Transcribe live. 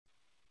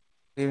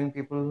Good evening,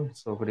 people.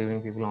 So, good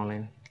evening, people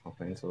online,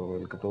 offline. So,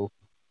 welcome to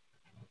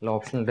the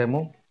optional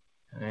demo.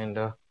 And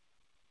I'll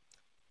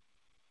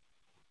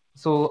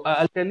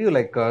tell you,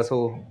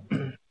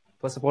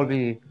 first of all,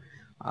 we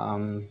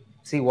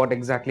see what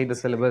exactly the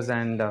syllabus,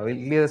 and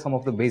we'll clear some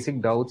of the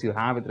basic doubts you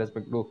have with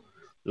respect to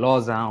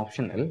laws and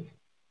optional.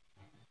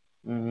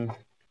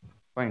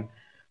 Fine.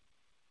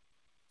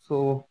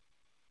 So,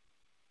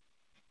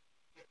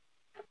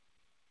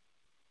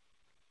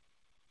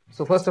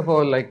 first of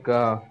all,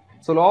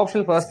 law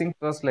optional. First thing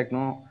first,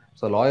 no.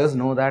 So lawyers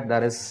know that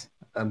there is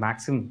a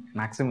maxim.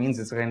 Maxim means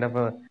it's a kind of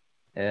a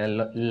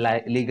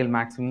legal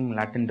maxim,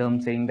 Latin term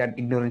saying that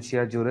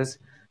ignorantia juris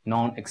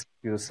non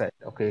excuse.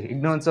 Okay,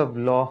 ignorance of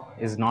law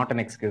is not an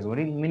excuse.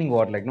 Meaning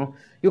what? Like no,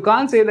 you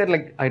can't say that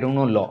like I don't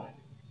know law.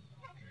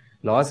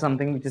 Law is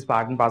something which is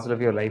part and parcel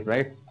of your life,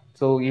 right?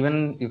 So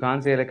even you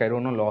can't say like I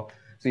don't know law.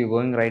 So you're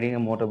going riding a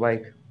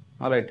motorbike,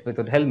 all right,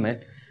 without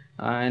helmet,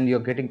 and you're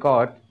getting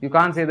caught. You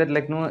can't say that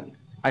like no,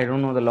 I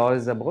don't know the law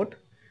is about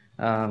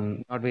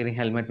not wearing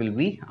helmet will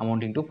be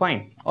amounting to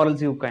fine, or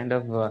else you kind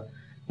of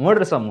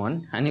murder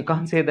someone, and you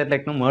can't say that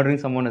like no, murdering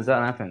someone is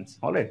an offense,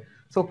 all right.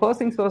 So first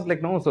things first,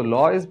 like no, so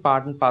law is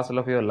part and parcel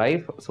of your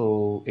life.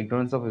 So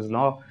ignorance of his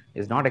law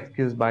is not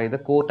excused by the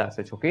court as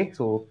such. Okay,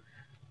 so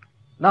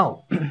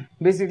now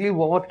basically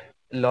what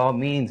law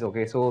means,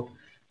 okay, so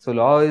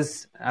law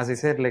is, as I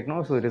said, like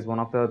no, so it is one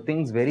of the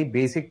things, very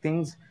basic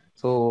things.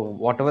 So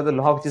whatever the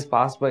law which is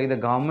passed by the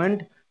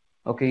government,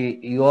 okay,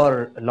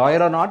 you're a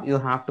lawyer or not, you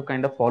have to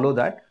kind of follow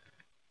that.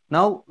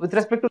 Now with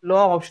respect to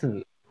law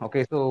optional,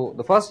 okay, so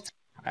the first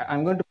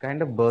I'm going to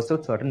kind of burst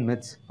out certain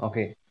myths.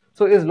 Okay,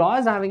 so is law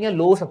is having a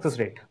low success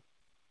rate?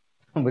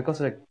 Because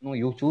like no,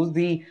 you choose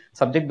the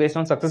subject based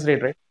on success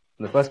rate, right?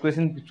 The first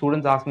question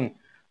students ask me,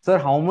 sir,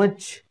 how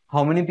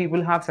many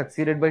people have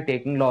succeeded by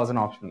taking law as an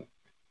optional?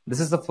 This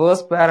is the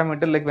first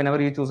parameter. Like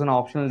whenever you choose an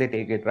optional, they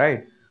take it,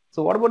 right?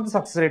 So what about the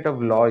success rate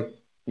of law,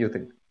 you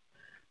think?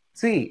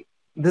 See,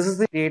 this is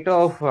the data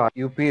of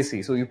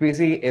UPSC. So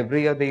UPSC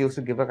every year they used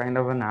to give a kind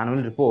of an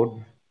annual report.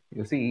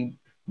 You see,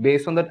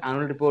 based on that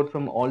annual report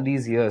from all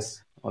these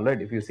years, all right.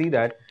 If you see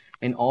that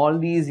in all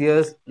these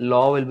years,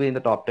 law will be in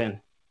the top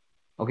 10.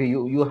 Okay,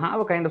 you have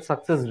a kind of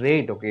success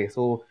rate. Okay,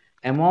 so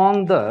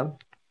among the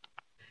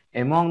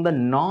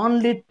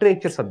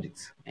non-literature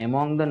subjects,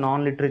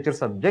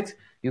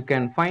 you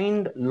can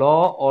find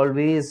law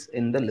always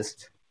in the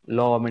list.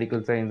 Law,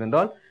 medical science, and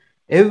all,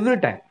 every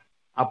time.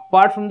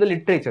 Apart from the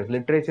literature,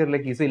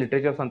 like you see,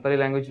 literature of Santali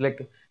language,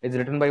 like it's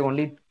written by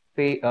only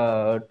say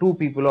 2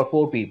 people or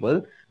 4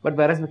 people. But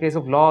whereas in the case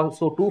of law,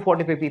 so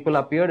 245 people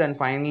appeared, and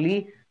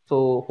finally,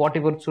 so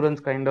 44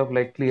 students kind of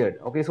like cleared.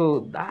 Okay,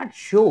 so that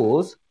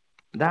shows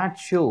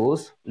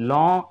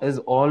law is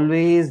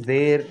always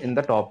there in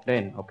the top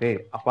 10.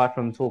 Okay, apart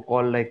from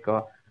so-called like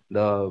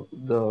the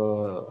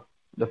the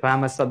the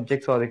famous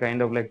subjects, or the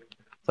kind of like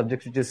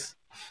subjects which is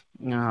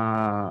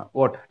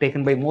what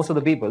taken by most of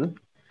the people.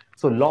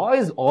 So law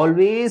is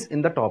always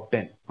in the top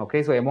 10.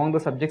 Okay, so among the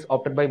subjects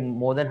opted by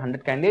more than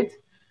 100 candidates,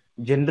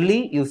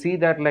 generally you see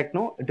that like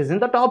no, it is in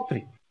the top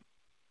 3.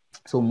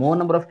 So more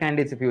number of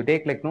candidates, if you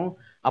take like no,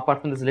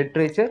 apart from this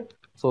literature,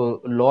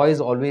 so law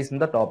is always in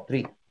the top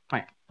 3.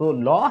 Fine. So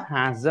law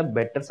has a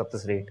better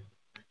success rate.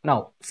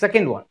 Now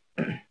second one.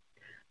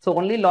 So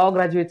only law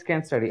graduates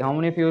can study. How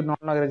many of you are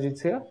non-law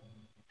graduates here?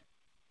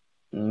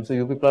 So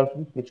you people are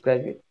from which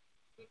graduate?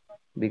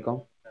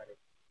 BCom,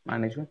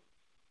 management,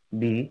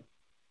 BE,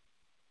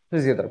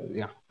 physiotherapy.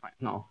 Yeah, fine.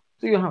 Now,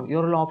 so you have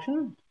your law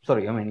option.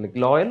 Sorry, I mean like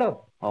lawyer.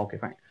 Okay,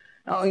 fine.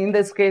 Now in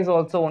this case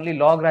also only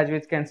law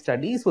graduates can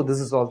study. So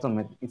this is also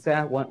myth. It's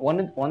a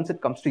once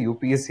it comes to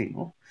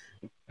UPSC,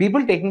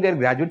 people taking their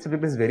graduate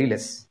certificate is very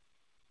less.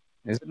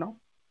 Is it now?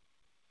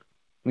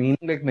 Meaning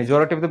like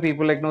majority of the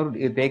people like no,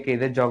 they take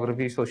either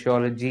geography,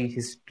 sociology,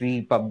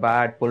 history, pub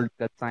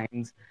political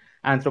science,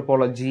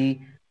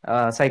 anthropology,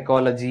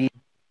 psychology.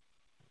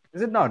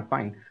 Is it not?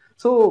 Fine.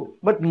 So,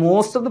 but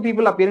most of the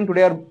people appearing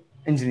today are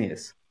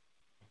engineers.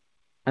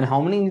 And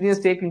how many engineers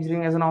take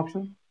engineering as an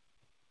option?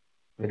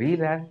 Very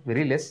rare,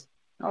 very less.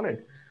 All right.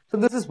 So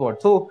this is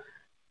what. So,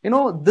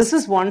 this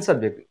is one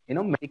subject.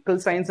 Medical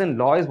science and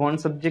law is one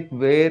subject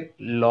where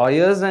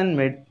lawyers and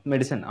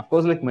medicine, of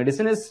course, like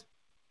medicine is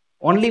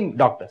only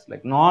doctors.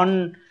 Like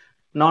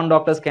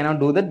non-doctors cannot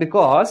do that,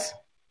 because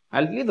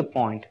I'll give you the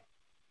point.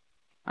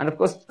 And of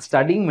course,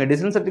 studying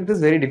medicine subject is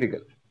very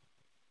difficult.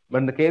 But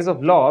in the case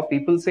of law,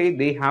 people say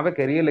they have a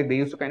career, like they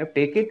used to kind of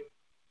take it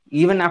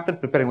even after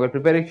preparing. Well,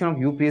 preparation of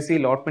UPSC,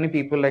 lot many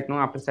people like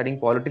after studying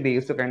polity, they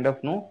used to kind of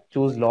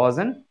choose laws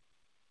and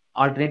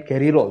alternate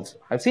career also.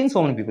 I've seen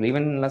so many people,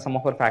 even some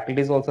of our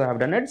faculties also have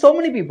done it. So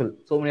many people,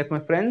 so many of my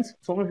friends,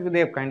 so many people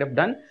they have kind of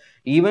done.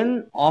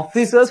 Even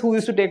officers who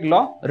used to take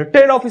law,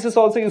 retired officers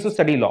also used to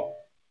study law.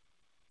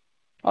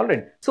 All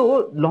right.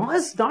 So law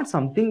is not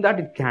something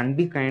that it can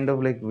be kind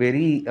of like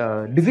very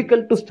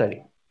difficult to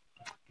study.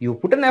 You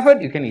put an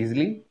effort, you can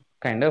easily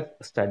kind of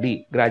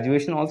study.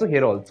 Graduation also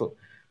here also.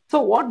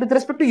 So what with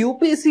respect to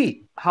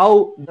UPSC,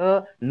 how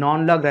the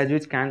non-law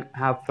graduates can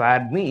have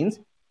fared means,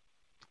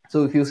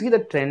 So if you see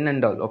the trend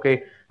and all,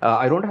 okay,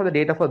 I don't have the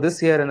data for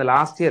this year and the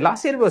last year.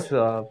 Last year was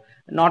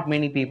not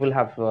many people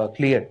have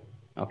cleared.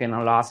 Okay,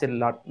 now last year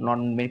not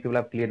many people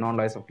have cleared,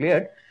 non-lawyers have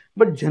cleared.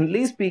 But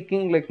generally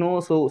speaking, like no,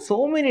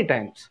 so many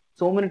times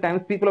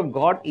people have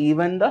got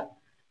even the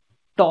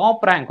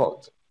top rank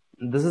also.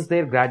 This is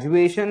their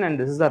graduation and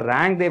this is the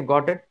rank they've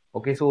got it.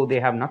 Okay, so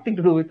they have nothing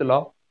to do with the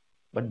law,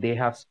 but they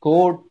have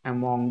scored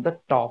among the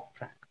top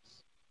ranks.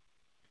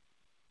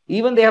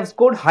 Even they have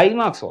scored high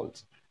marks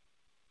also.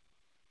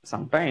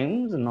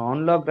 Sometimes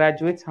non-law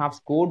graduates have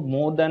scored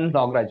more than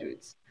law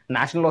graduates,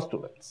 national law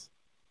students.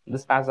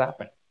 This has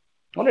happened.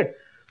 All right.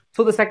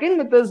 So the second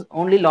myth is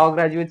only law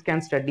graduates can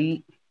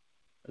study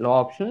law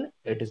optional.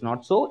 It is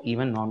not so.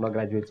 Even non-law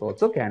graduates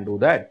also can do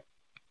that.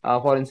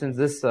 For instance,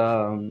 this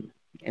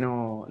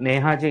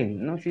Neha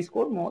Jain, she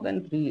scored more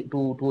than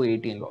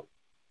 280 in law,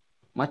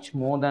 much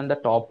more than the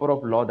topper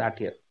of law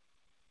that year.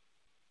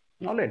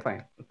 All right,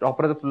 fine.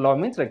 Topper of the law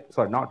means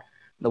not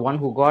the one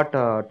who got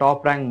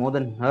top rank more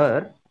than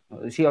her.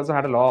 She also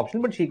had a law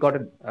option, but she got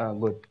a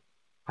good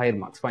higher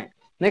marks. Fine.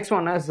 Next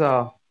one is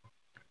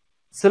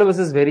syllabus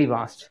is very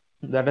vast.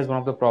 That is one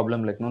of the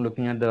problem. Like,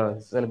 looking at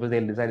the syllabus,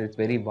 they'll decide it's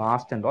very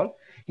vast and all.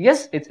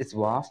 Yes, it's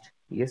vast.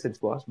 Yes, it's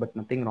vast, but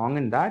nothing wrong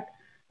in that.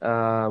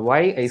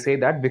 Why I say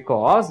that?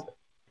 Because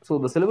so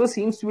the syllabus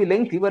seems to be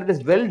lengthy, but it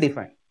is well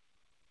defined.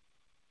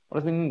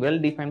 What does mean well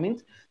defined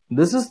means?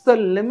 This is the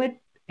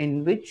limit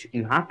in which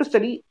you have to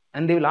study,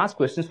 and they will ask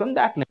questions from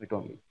that limit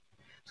only.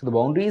 So the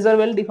boundaries are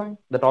well defined,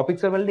 the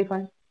topics are well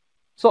defined.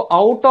 So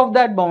out of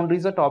that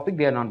boundaries or topic,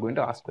 they are not going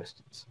to ask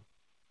questions.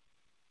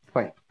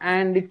 Fine.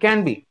 And it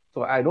can be.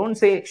 So I don't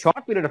say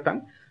short period of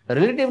time, a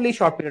relatively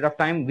short period of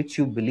time which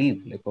you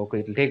believe, like, okay,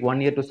 it will take 1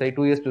 year to study,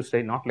 2 years to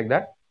study, not like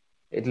that.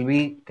 It will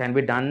be, can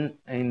be done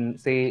in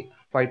say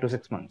 5 to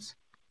 6 months.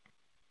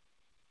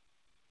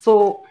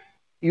 So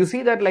you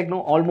see that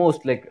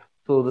almost like,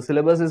 so the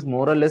syllabus is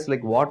more or less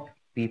like what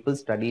people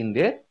study in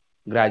their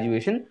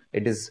graduation.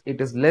 It is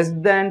less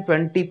than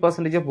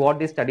 20% of what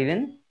they studied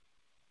in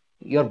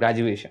your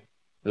graduation.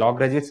 Law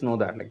graduates know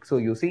that. Like, so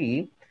you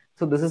see,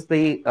 so this is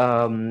the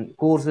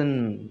course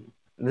in,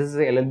 this is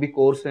the LLB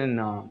course in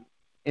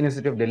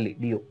University of Delhi,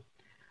 DO.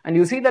 And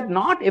you see that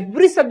not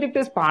every subject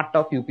is part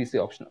of UPSC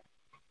optional.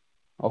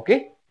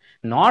 Okay,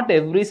 not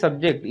every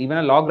subject, even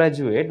a law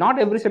graduate, not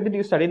every subject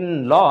you study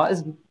in law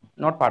is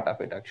not part of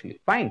it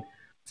actually. Fine.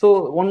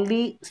 So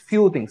only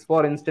few things.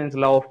 For instance,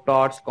 law of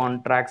torts,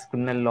 contracts,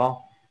 criminal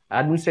law,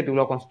 administrative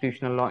law,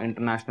 constitutional law,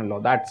 international law.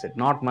 That's it.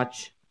 Not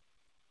much.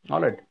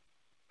 All right.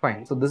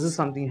 Fine. So this is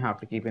something you have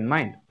to keep in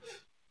mind.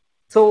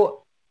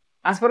 So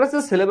as far as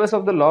the syllabus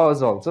of the law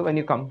is also, when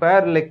you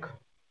compare like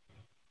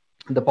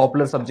the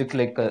popular subjects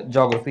like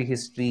geography,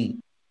 history,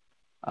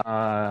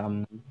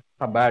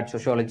 bad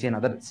sociology and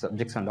other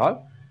subjects and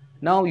all,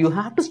 now you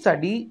have to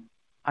study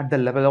at the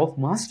level of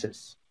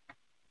masters.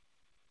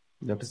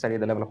 You have to study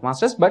at the level of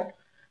masters. But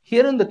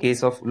here in the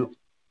case of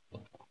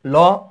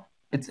law,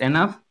 it's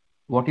enough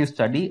what you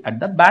study at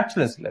the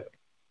bachelor's level.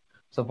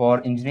 So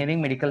for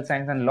engineering, medical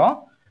science and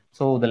law,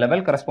 so the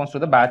level corresponds to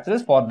the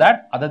bachelor's. For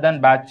that, other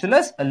than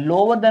bachelor's, a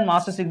lower than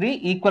master's degree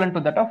equivalent to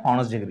that of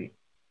honors degree.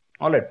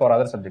 All right, for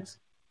other subjects.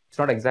 It's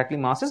not exactly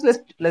masters,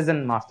 less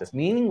than masters.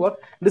 Meaning what?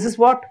 This is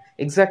what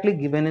exactly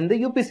given in the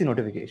UPSC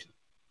notification.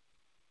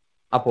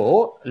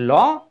 Apo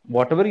law,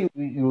 whatever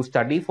you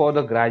study for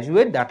the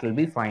graduate, that will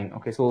be fine.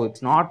 Okay, so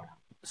it's not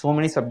so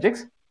many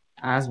subjects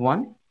as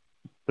one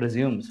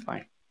presumes.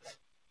 Fine.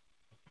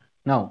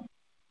 Now,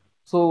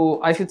 so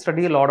I should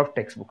study a lot of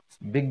textbooks,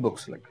 big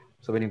books. Like,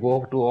 so when you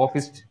go to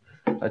office,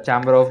 a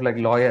chamber of like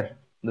lawyer,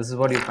 this is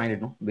what you find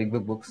it, no? Big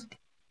books.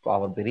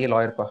 Our very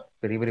lawyer,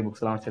 very books.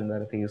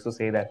 They used to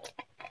say that.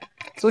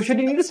 So should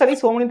you need to study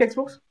so many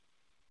textbooks?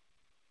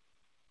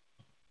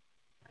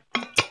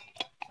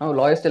 Now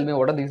lawyers tell me,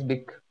 what are these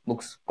big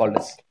books called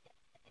as?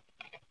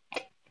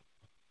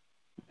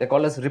 They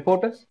call us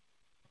reporters,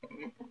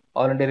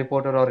 All India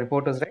Reporter or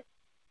reporters, right?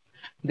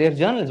 Their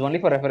journal is only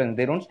for reference.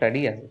 They don't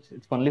study as such.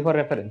 It's only for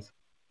reference.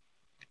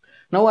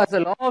 Now, as a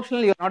law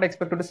optional, you're not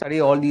expected to study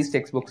all these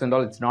textbooks and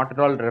all. It's not at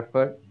all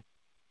referred.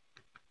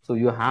 So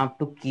you have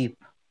to keep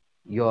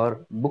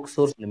your book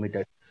source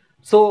limited.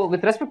 So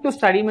with respect to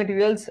study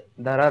materials,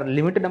 there are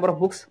limited number of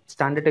books.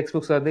 Standard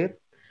textbooks are there.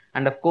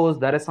 And of course,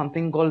 there is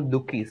something called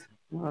Dukis.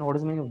 What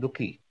is the meaning of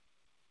Duki?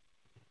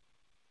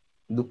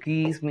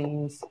 Dukis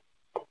means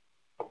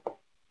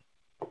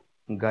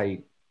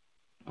guide.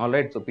 All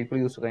right. So people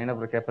used to kind of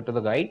refer to the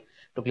guide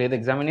to clear the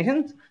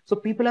examinations. So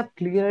people have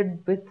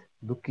cleared with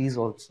Dukis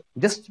also,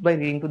 just by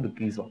reading to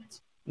Dukis also,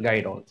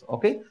 guide also.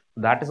 Okay.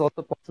 That is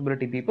also a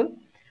possibility, people.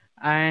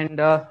 And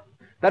there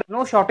is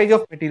no shortage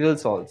of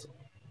materials also.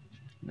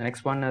 The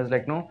next one is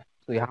like, no,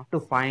 so you have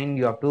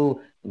to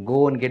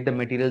go and get the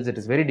materials. It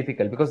is very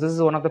difficult because this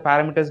is one of the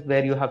parameters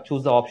where you have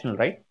choose the optional,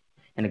 right?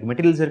 And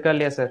materials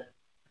are sir.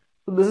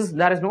 So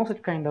there is no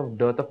such kind of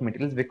dearth of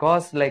materials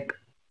because like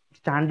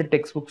standard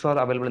textbooks are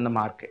available in the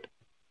market.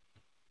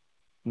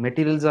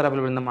 Materials are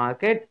available in the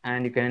market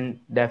and you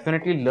can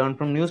definitely learn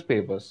from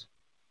newspapers.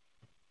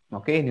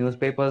 Okay,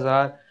 newspapers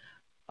are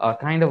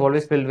kind of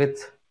always filled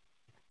with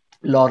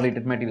law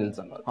related materials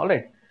and all. All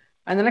right.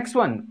 And the next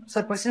one,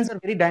 so questions are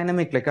very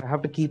dynamic. Like I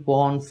have to keep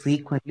on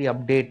frequently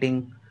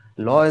updating.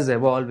 Law is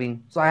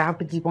evolving, so I have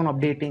to keep on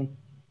updating.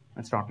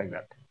 It's not like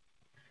that.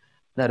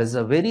 There is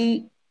a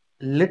very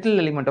little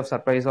element of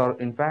surprise, or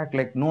in fact,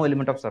 like no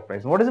element of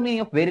surprise. What is the meaning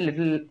of very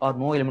little or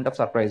no element of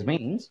surprise?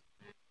 Means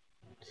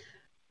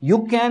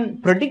you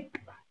can predict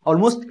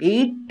almost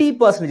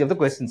 80% of the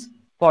questions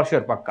for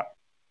sure, pakka.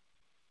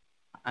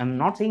 I'm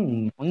not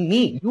saying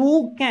me.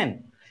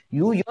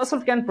 You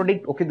yourself can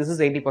predict, okay, this is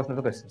 80% of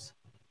the questions.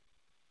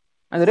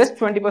 And the rest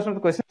 20% of the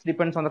questions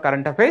depends on the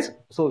current affairs.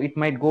 So it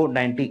might go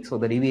 90. So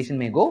the deviation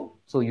may go.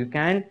 So you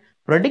can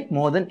predict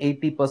more than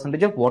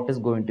 80% of what is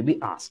going to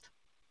be asked.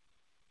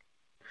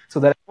 So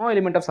there is no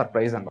element of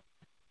surprise and all.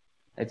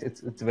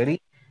 It's very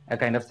a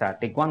kind of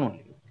static one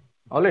only.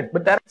 All right.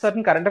 But there are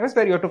certain current affairs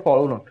where you have to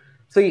follow on.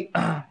 So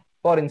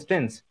for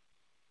instance,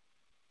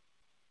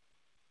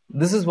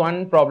 this is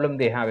one problem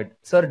they have it.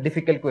 Sir,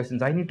 difficult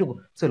questions. I need to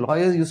go. So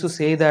lawyers used to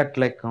say that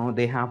like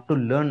they have to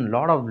learn a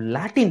lot of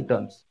Latin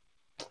terms.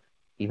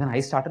 Even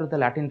I started with the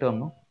Latin term,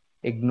 no?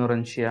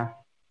 Ignorantia,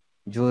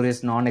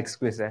 juris non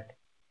exquisite.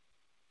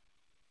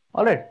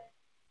 All right.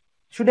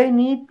 Should I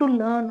need to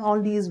learn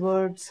all these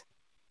words?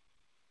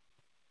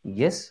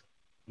 Yes,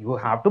 you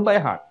have to by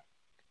heart.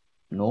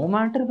 No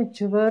matter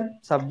whichever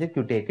subject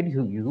you take it,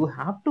 you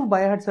have to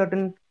by heart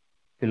certain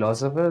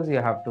philosophers, you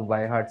have to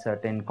by heart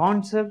certain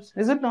concepts,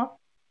 is it not?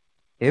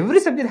 Every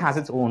subject has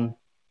its own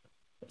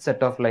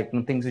set of like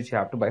things which you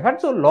have to by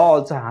heart. So law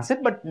also has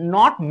it, but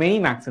not many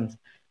maxims.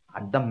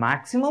 At the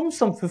maximum,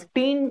 some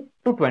 15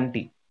 to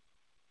 20.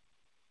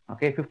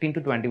 Okay, 15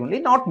 to 20 only,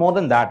 not more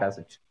than that as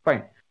such.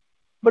 Fine.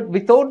 But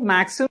without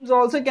maxims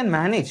also you can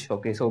manage.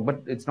 Okay, so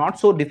but it's not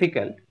so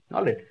difficult.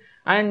 All right.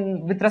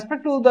 And with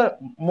respect to the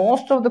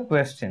most of the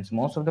questions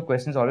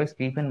always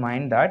keep in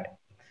mind that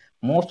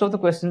most of the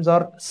questions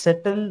are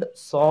settled,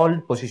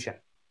 solved position.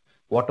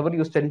 Whatever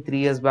you studied 3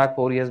 years back,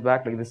 4 years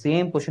back, like the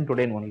same question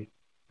today only.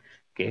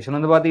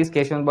 Keshanandabadi is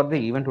Keshanandabadi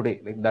even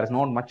today. Like there is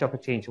not much of a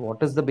change.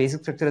 What is the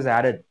basic structure is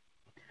added.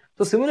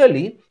 So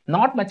similarly,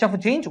 not much of a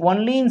change,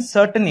 only in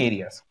certain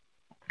areas.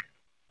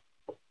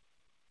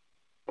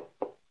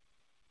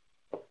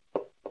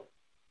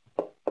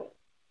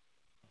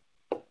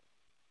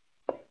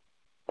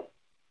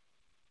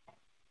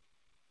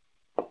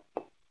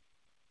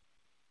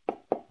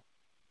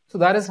 So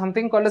there is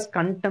something called as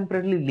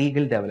contemporary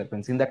legal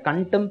developments. In the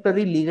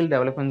contemporary legal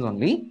developments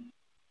only,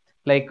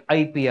 like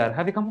IPR.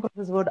 Have you come across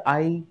this word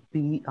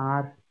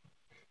IPR?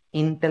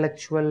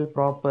 Intellectual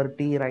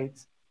property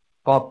rights,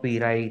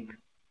 copyright,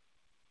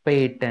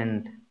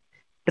 patent,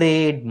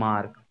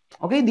 trademark.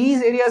 Okay,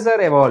 these areas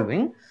are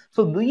evolving.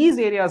 So these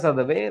areas are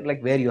the way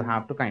like where you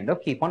have to kind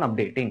of keep on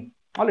updating.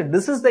 All right,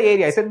 this is the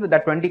area. I said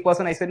that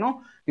 20%, I said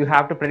no, you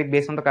have to predict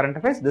based on the current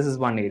affairs. This is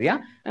one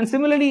area. And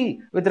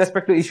similarly, with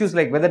respect to issues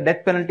like whether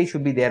death penalty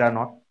should be there or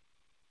not.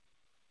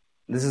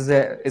 This is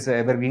a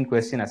evergreen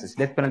question as such.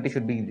 Death penalty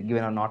should be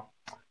given or not.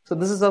 So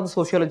this is a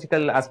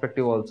sociological aspect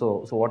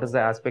also. So what is the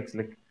aspects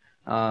like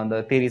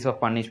the theories of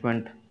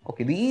punishment?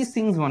 Okay, these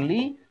things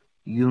only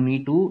you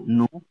need to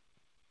know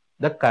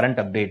the current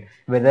update.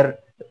 Whether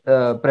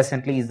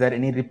presently is there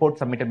any report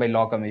submitted by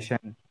law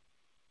commission,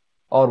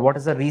 or what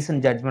is the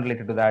recent judgment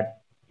related to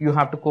that. You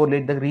have to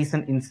correlate the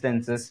recent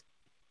instances,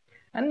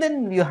 and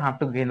then you have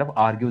to kind of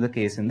argue the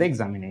case in the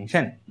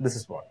examination. This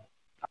is what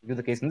argue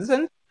the case in the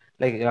sense,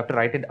 like you have to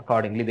write it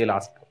accordingly. They'll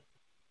ask.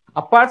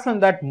 Apart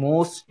from that,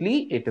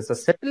 mostly it is a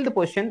settled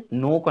question,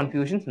 no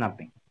confusions,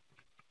 nothing.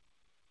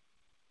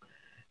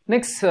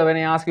 Next, when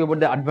I ask you about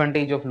the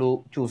advantage of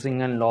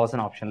choosing and laws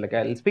and option, like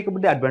I'll speak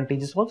about the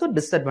advantages also,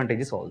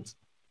 disadvantages also.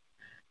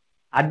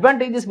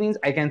 Advantages means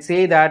I can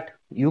say that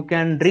you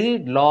can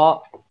read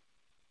law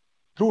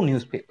through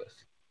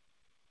newspapers.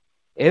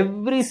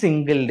 Every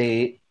single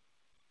day,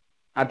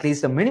 at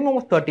least a minimum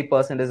of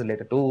 30% is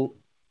related to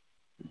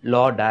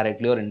law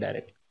directly or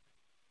indirectly.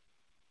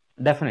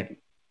 Definitely.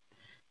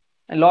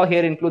 And law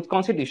here includes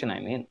constitution,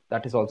 I mean,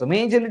 that is also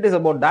majorly it is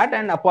about that.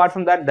 And apart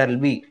from that, there will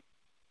be,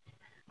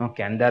 now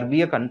can there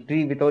be a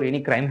country without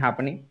any crime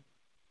happening?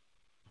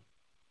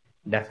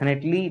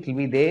 Definitely it will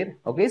be there.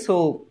 Okay,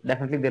 so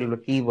definitely there will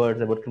be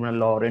keywords about criminal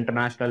law or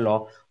international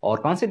law or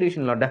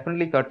constitutional law.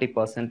 Definitely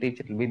 30%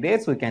 it will be there.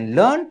 So you can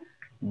learn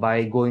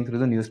by going through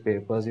the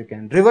newspapers. You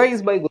can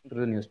revise by going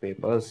through the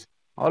newspapers.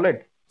 All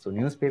right. So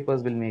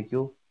newspapers will make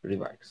you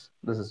revise.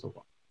 This is so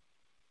far.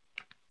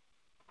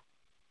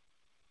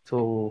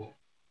 So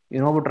you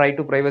know about right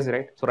to privacy,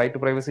 right? So right to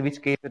privacy,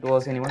 which case it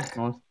was? Anyone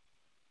knows?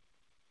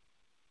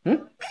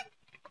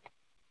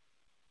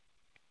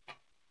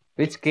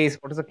 Which case?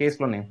 What is the case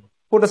law name?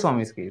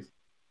 Puttaswamy's case.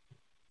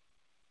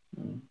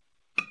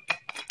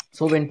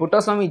 So when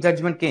Puttaswamy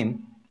judgment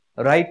came,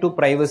 right to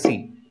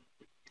privacy,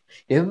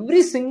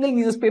 every single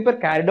newspaper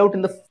carried out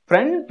in the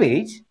front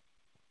page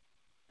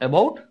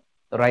about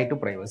right to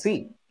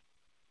privacy.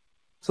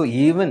 So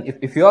even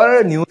if you are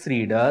a news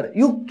reader,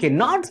 you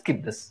cannot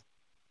skip this.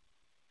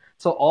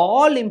 So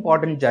all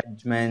important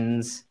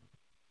judgments,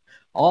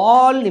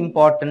 all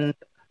important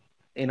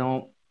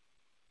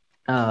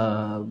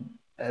uh,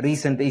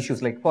 recent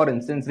issues. Like for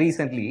instance,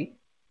 recently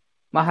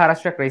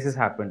Maharashtra crisis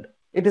happened.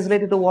 It is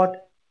related to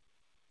what?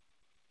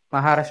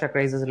 Maharashtra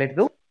crisis is related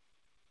to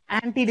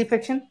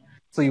anti-defection.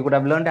 So you could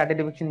have learned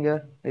anti-defection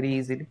here very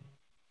easily.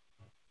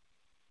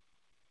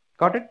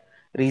 Got it?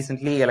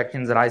 Recently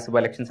elections, Rajya Sabha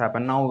elections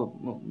happened.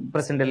 Now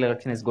presidential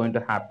election is going to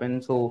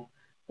happen. So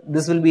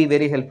this will be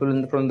very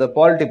helpful from the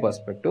polity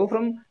perspective.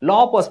 From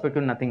law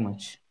perspective, nothing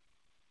much.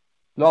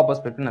 Law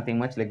perspective, nothing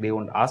much, like they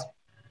won't ask.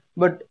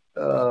 But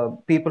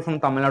people from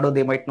Tamil Nadu,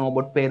 they might know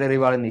about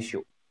Perarivalan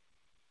issue.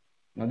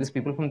 Now, these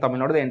people from Tamil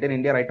Nadu, they enter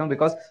India right now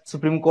because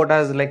Supreme Court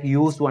has like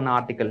used one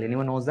article.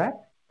 Anyone knows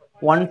that?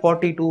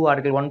 142,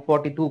 Article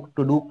 142,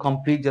 to do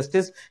complete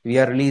justice. We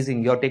are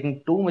releasing. You are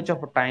taking too much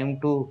of a time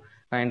to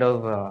kind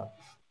of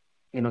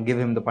give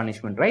him the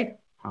punishment, right?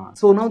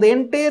 So now the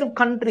entire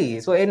country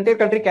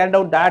carried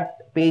out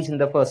that page in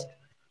the first.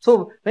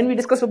 So when we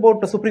discuss about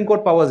the Supreme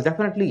Court powers,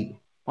 definitely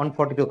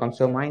 142 comes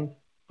to mind,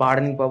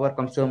 pardoning power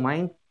comes to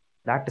mind.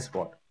 That is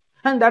what,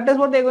 and that is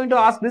what they're going to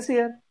ask this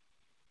year.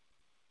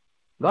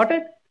 Got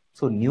it?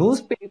 So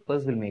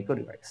newspapers will make a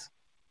revise.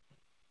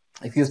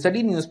 If you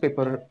study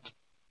newspaper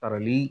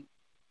thoroughly,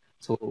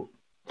 so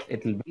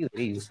it will be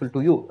very useful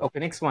to you. Okay,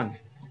 next one.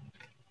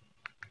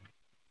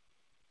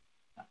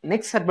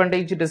 Next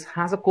advantage, it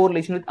has a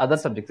correlation with other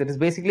subjects. It is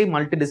basically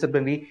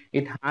multidisciplinary.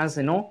 It has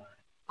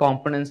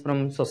components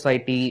from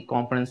society,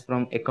 components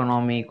from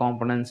economy,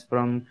 components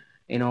from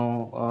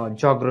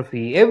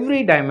geography.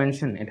 Every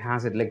dimension it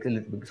has it like a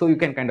little bit. So you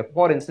can kind of,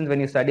 for instance, when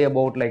you study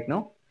about like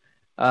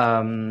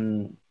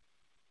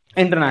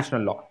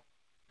international law.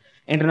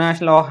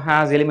 International law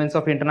has elements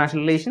of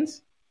international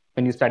relations.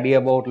 When you study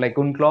about like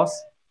UNCLOS,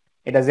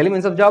 it has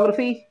elements of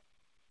geography.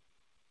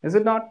 Is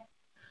it not?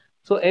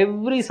 So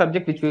every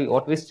subject which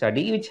we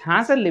study, which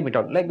has a limit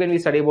of, like when we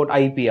study about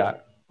IPR,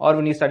 or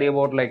when you study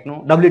about like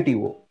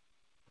WTO,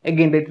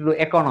 again related to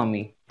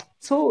economy.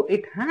 So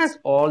it has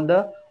all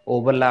the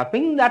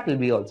overlapping. That will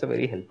be also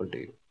very helpful to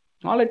you.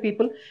 All right,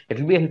 people. It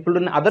will be helpful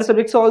in other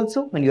subjects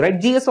also. When you write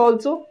GS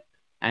also,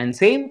 and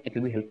same, it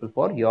will be helpful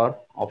for your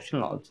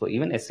optional also,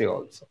 even essay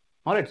also.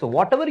 All right. So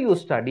whatever you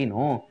study,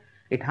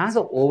 it has a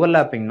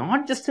overlapping,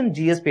 not just in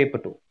GS paper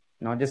 2,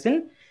 not just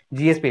in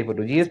GS paper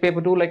 2. GS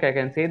paper 2, like I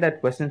can say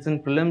that questions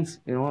in prelims,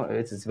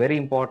 it's very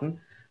important.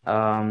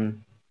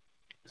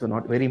 So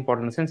not very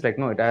important in the sense like,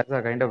 it has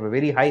a kind of a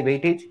very high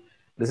weightage.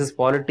 This is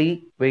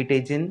polity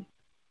weightage in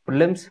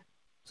prelims.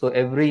 So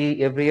every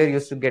year you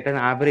used to get an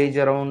average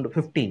around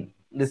 15.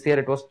 This year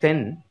it was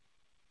 10.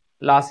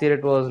 Last year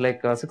it was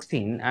like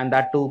 16, and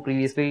that too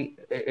previously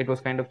it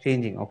was kind of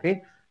changing.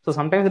 Okay. So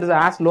sometimes it is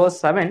as low as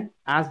 7,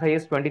 as high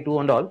as 22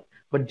 and all.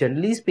 But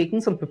generally speaking,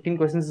 some 15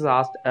 questions is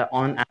asked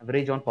on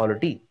average on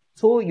polity.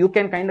 So you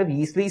can kind of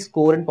easily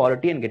score in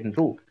polity and get in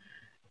through.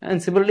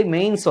 And similarly,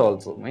 mains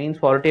also. Mains,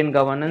 polity and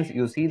governance,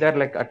 you see that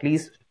like at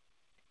least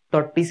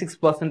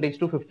 36%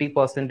 to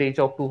 50%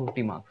 of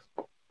 250 marks.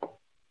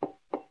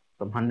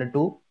 From 100 to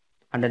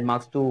 100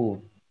 marks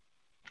to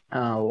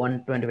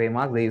 125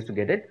 marks, they used to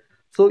get it.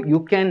 So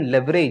you can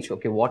leverage,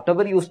 okay,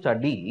 whatever you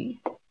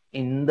study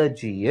in the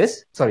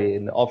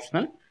in the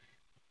optional,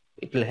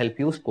 it will help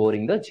you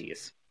scoring the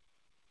GS.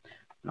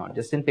 Not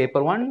just in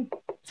paper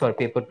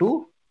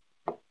 2,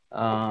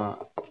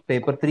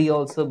 paper 3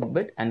 also a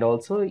bit, and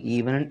also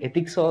even in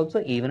ethics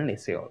also, even in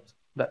essay also.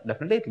 That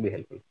definitely it will be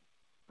helpful.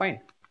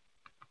 Fine.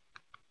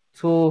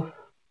 So,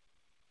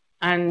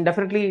 and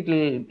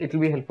definitely it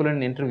will be helpful in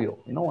an interview.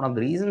 One of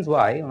the reasons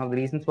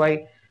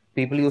why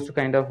people used to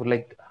kind of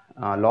like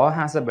law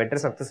has a better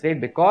success rate,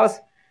 because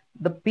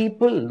the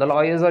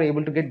lawyers are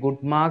able to get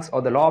good marks,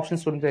 or the law option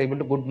students are able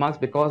to good marks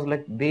because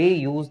like they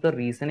use the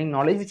reasoning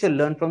knowledge which they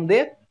learn from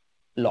their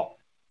law.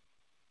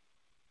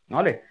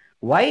 All right.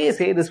 Why I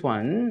say this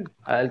one,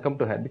 I'll come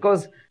to her,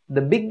 because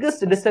the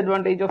biggest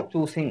disadvantage of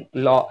choosing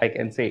law, I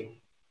can say,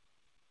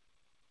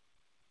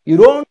 you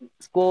don't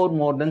score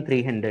more than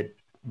 300.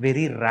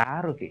 Very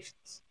rare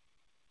occasions.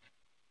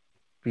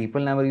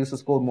 People never used to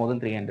score more than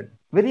 300.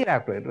 Very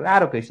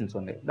rare occasions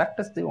only. That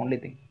is the only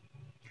thing.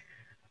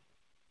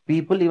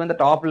 People, even the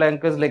top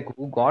rankers, like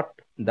who got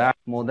that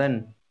more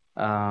than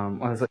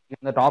in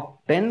the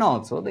top 10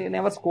 also, they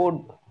never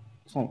scored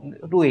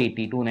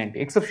 280, 290.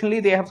 Exceptionally,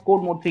 they have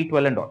scored more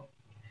 312 and all.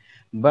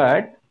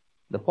 But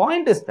the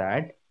point is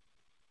that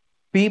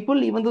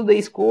people, even though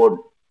they scored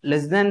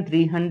less than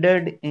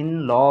 300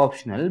 in law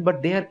optional,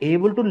 but they are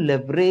able to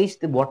leverage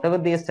whatever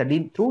they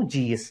studied through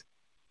GS.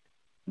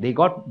 They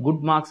got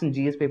good marks in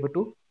GS paper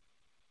 2,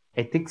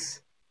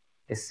 ethics,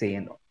 essay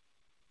and all.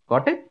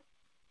 Got it?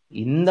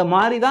 In the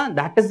Marida,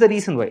 that is the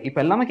reason why. If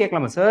Allama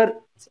Keklama, sir,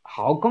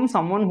 how come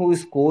someone who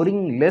is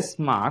scoring less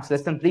marks,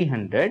 less than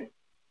 300,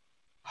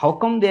 how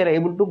come they are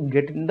able to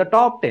get in the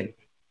top 10?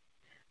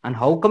 And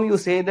how come you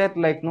say that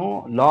like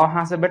law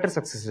has a better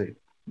success rate?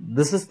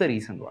 This is the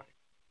reason why.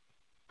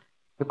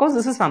 Because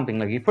this is something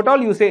like, if at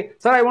all you say,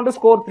 sir, I want to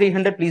score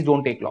 300, please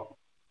don't take law.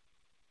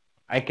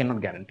 I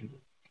cannot guarantee you.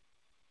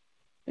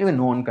 Even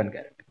no one can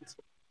guarantee this.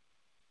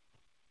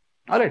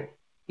 Alright.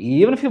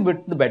 Even if you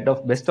put the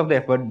best of the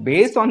effort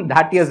based on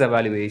that year's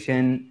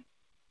evaluation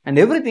and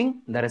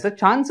everything, there is a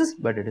chances,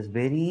 but it is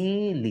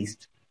very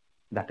least.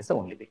 That is the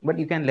only thing. But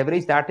you can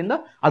leverage that in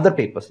the other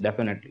papers,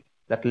 definitely.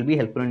 That will be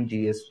helpful in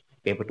GS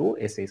paper 2,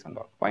 essays and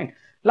all. Fine.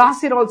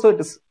 Last year also it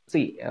is,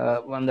 see,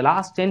 in the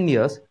last 10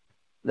 years,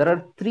 there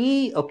are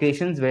 3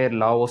 occasions where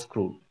law was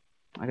screwed.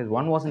 I guess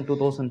one was in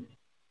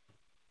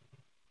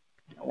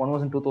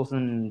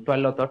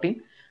 2012 or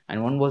 13,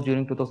 and one was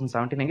during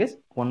 2017, I guess.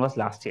 One was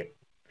last year.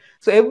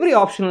 So every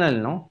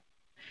optional,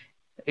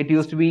 it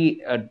used to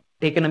be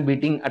taken a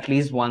beating at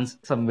least once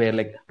somewhere,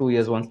 like 2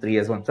 years once, 3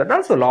 years once. That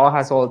also law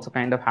has also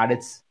kind of had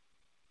its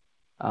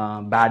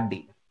bad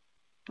day.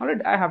 All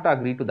right, I have to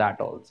agree to that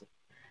also,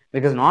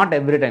 because not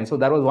every time. So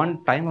there was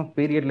one time of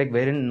period like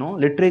wherein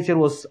literature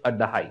was at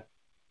the high.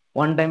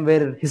 One time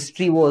where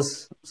history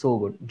was so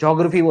good,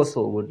 geography was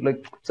so good.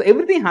 Like, so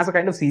everything has a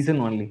kind of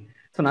season only.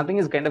 So nothing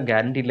is kind of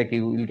guaranteed. Like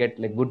you will get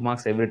like good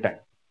marks every time.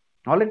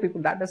 All right,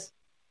 people. That is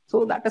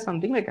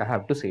something like I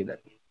have to say that.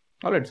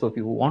 All right. So if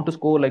you want to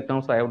score like now,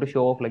 so I have to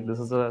show off like this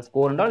is a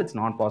score and all. It's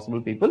not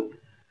possible, people.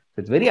 So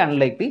it's very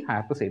unlikely. I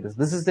have to say this.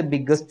 This is the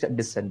biggest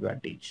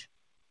disadvantage.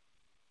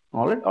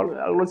 All right.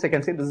 Always I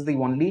can say this is the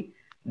only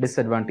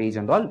disadvantage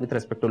and all with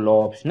respect to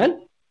law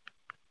optional.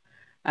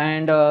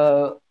 And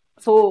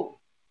so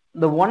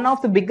the one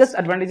of the biggest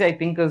advantage I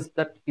think is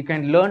that you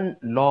can learn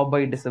law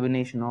by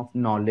dissemination of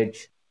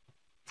knowledge.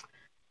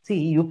 See,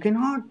 you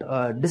cannot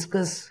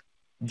discuss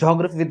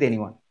geography with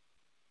anyone.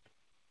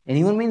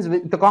 Anyone means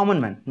with the common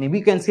man. Maybe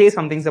you can say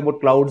some things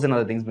about clouds and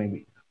other things,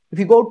 maybe. If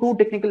you go too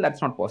technical,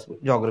 that's not possible.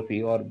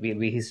 Geography or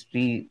maybe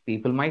history,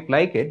 people might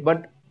like it.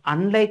 But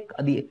unlike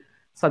the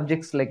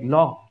subjects like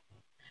law,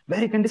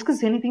 where you can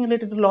discuss anything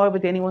related to law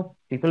with anyone,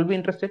 people will be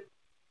interested.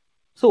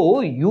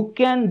 So you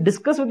can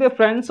discuss with your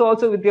friends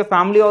also, with your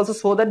family also,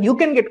 so that you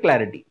can get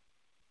clarity.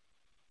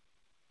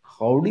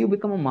 How do you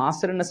become a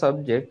master in a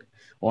subject?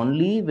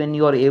 Only when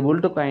you are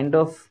able to kind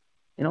of,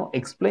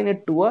 explain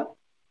it to a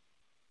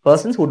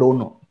persons who don't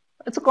know.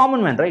 It's a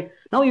common man, right?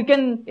 Now you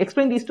can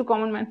explain these to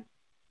common men.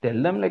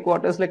 Tell them like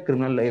what is like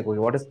criminal, like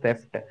what is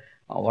theft,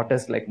 what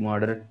is like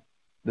murder.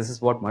 This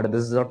is what murder.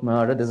 This is not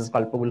murder. This is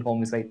culpable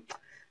homicide.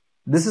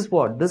 This is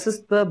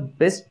the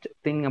best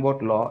thing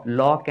about law.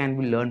 Law can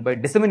be learned by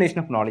dissemination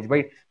of knowledge,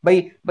 by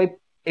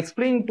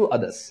explaining to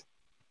others.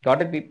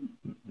 Got it, people?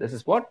 This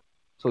is what.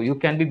 So you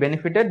can be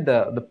benefited.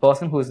 The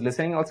person who is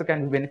listening also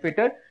can be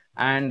benefited.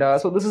 And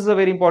so this is a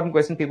very important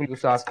question people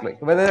used to ask, like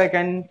whether I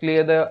can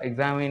clear the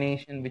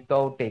examination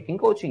without taking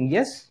coaching.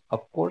 Yes,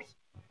 of course.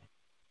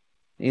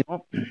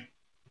 So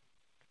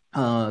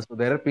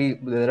there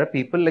are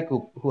people like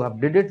who have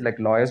did it, like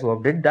lawyers who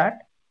have did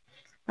that,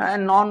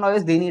 and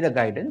non-lawyers, they need a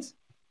guidance.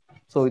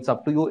 So it's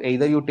up to you.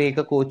 Either you take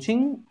a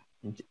coaching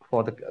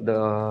for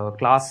the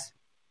class,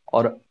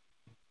 or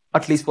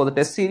at least for the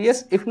test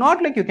series. If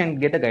not, like you can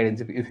get a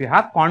guidance. If you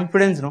have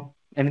confidence,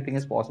 anything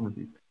is possible.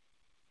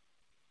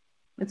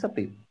 It's up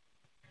to you.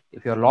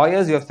 If you're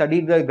lawyers, you have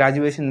studied the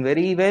graduation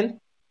very well,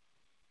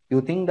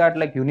 you think that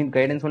like you need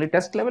guidance only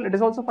test level, it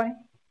is also fine.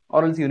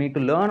 Or else you need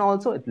to learn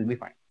also, it will be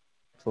fine.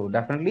 So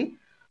definitely,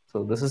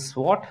 so this is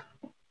what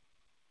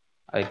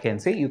I can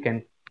say. You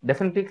can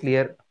definitely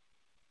clear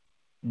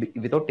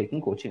without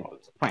taking coaching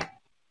also. Fine.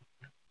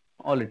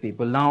 All right,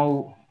 people.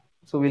 Now,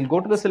 so we'll go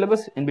to the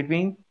syllabus in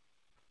between.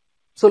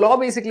 So law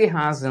basically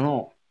has,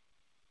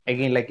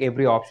 again, like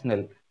every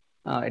optional,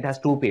 it has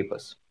 2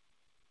 papers.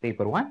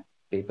 Paper 1,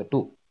 paper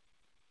 2.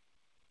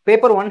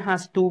 Paper 1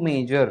 has 2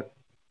 major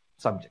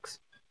subjects.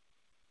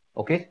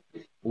 Okay.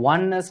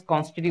 One is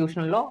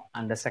constitutional law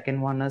and the second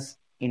one is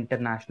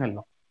international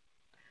law.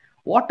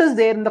 What is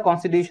there in the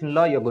constitutional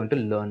law you're going to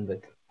learn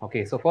with?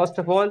 Okay. So first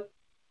of all,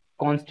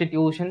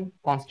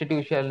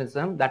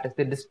 constitutionalism, that is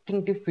the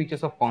distinctive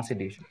features of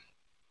constitution.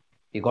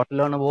 You got to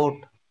learn about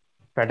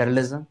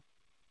federalism.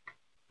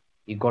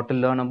 You got to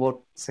learn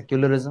about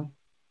secularism.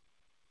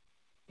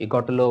 You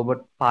got to learn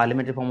about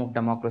parliamentary form of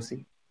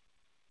democracy.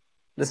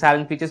 The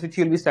salient features which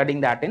you'll be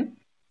studying that in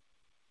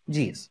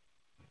GS.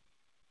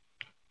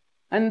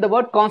 And the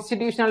word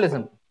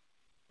constitutionalism,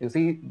 you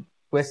see,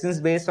 questions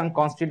based on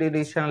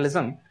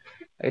constitutionalism,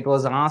 it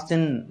was asked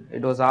in the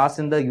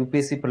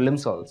UPSC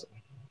prelims also.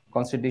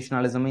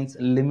 Constitutionalism means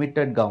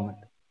limited government.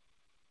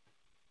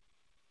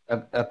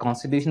 A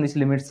constitution which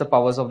limits the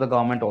powers of the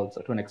government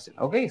also to an extent.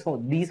 Okay,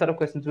 so these are the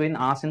questions being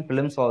asked in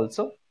prelims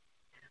also.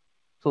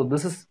 So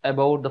this is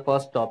about the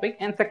first topic,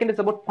 and second is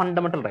about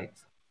fundamental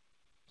rights.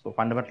 So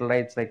fundamental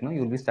rights, like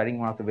you'll be studying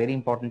one of the very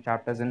important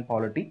chapters in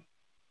polity,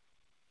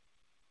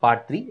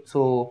 part 3.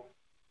 So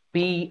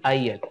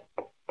PIL,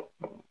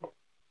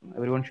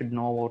 everyone should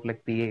know about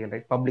like PIL,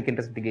 right? Public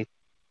interest litigation.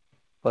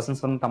 Persons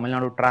from Tamil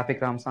Nadu, Traffic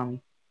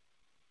Ramsamy.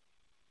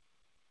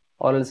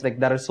 Or else like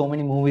there are so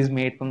many movies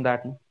made from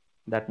that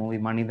movie,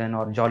 Money Then,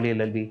 or Jolly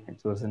LLB,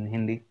 it was in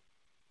Hindi.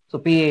 So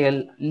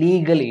PIL,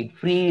 legal aid,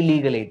 free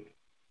legal aid.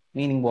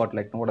 Meaning what?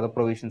 Like what are the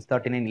provisions?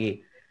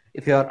 39A.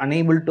 If you are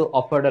unable to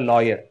afford a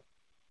lawyer,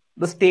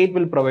 the state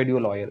will provide you a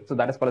lawyer. So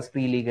that is called as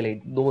free legal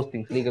aid. Those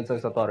things, legal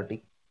service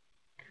authority.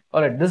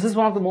 All right, this is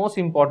one of the most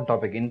important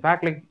topic. In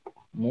fact, like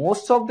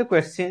most of the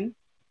question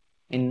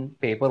in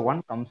paper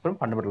one comes from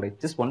fundamental rights.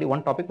 Just only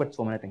one topic, but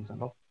so many things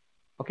and all.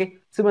 Okay.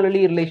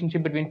 Similarly,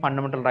 relationship between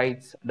fundamental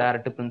rights,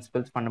 directive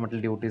principles, fundamental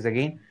duties.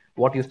 Again,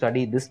 what you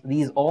study,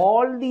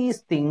 all these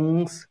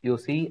things you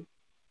see,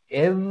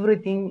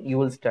 everything you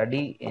will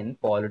study in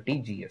polity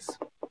GS.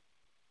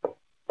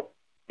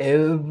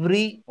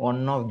 Every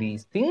one of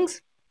these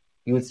things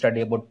you will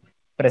study about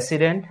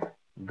president,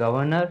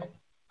 governor,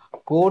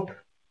 court,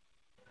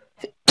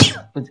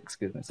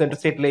 excuse me, center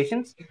state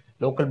relations,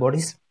 local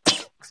bodies,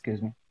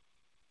 excuse me,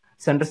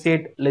 center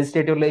state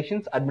legislative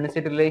relations,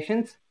 administrative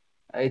relations.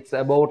 It's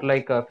about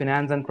like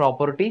finance and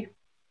property.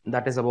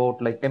 That is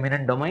about like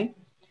eminent domain,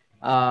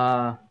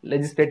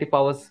 legislative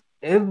powers,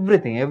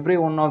 everything, every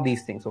one of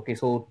these things. Okay,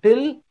 so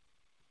till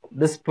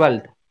this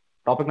 12th,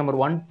 topic number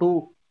 1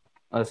 to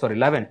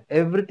 11,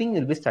 everything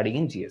will be studying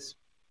in GS.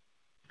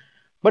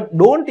 But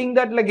don't think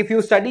that like if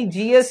you study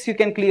GS, you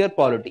can clear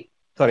polity.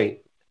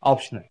 Sorry,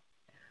 optional.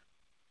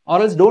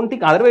 Or else don't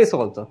think otherwise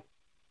also.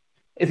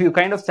 If you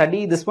kind of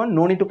study this one,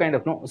 no need to kind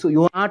of know. So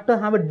you have to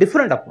have a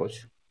different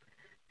approach.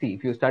 See,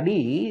 if you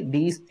study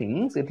these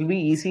things, it will be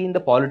easy in the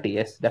polity,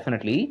 yes,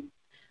 definitely.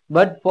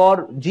 But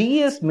for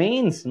GS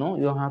mains, no,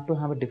 you have to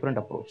have a different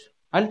approach.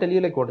 I'll tell you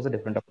like what is a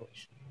different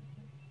approach.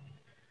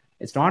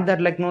 It's not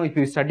that like, no, if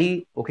you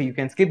study, okay, you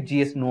can skip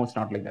GS. No, it's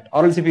not like that.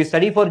 Or else if you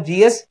study for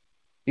GS,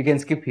 you can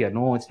skip here.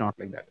 No, it's not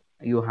like that.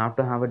 You have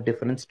to have a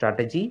different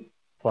strategy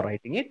for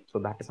writing it. So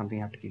that is something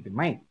you have to keep in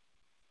mind.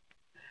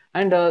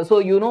 And so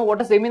you know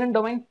what is eminent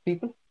domain,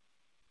 people?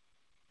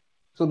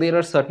 So there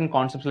are certain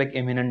concepts like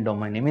eminent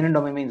domain. Eminent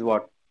domain means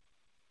what?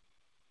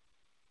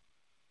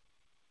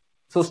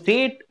 So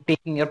state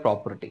taking your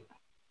property.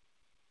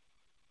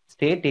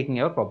 State taking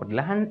your property.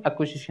 Land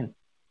acquisition.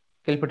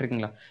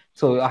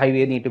 So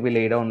highway need to be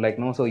laid down like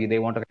no. So they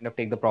want to kind of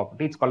take the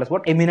property. It's called as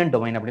what? Eminent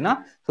domain.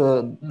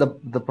 So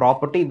the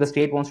property, if the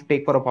state wants to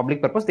take for a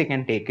public purpose, they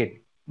can take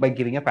it by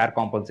giving a fair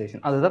compensation.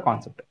 Other the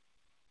concept.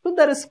 So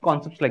there is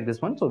concepts like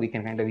this one. So we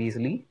can kind of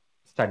easily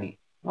study.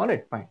 All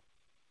right, fine.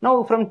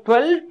 Now from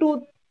 12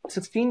 to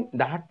 16,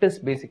 that is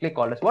basically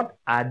called as what?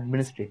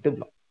 Administrative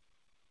law.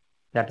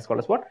 That is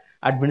called as what?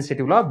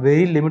 Administrative law.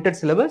 Very limited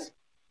syllabus,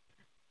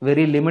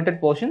 very limited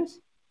portions.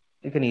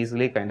 You can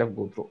easily kind of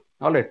go through.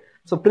 All right.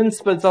 So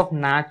principles of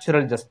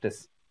natural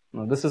justice.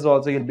 Now, this is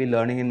also you'll be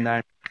learning in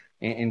that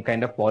in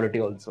kind of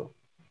polity also.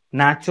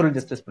 Natural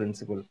justice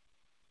principle.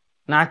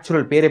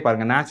 Natural,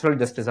 natural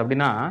justice.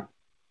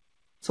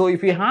 So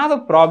if you have a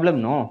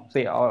problem, no,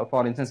 say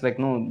for instance, like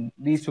no,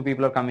 these two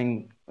people are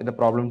coming with a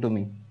problem to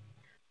me.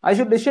 I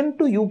should listen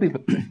to you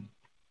people.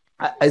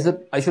 I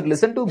should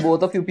listen to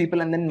both of you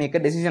people and then make a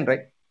decision,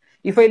 right?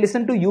 If I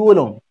listen to you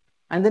alone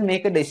and then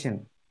make a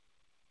decision,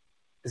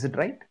 is it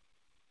right?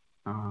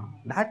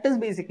 That is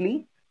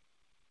basically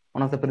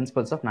one of the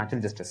principles of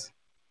natural justice.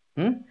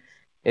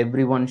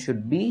 Everyone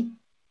should be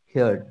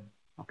heard,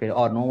 okay,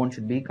 or no one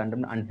should be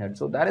condemned unheard.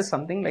 So that is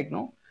something like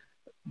no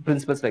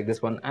principles like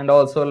this one, and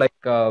also like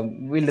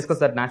we'll discuss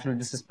that natural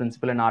justice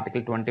principle in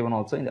Article 21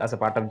 also as a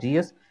part of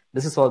GS.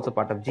 This is also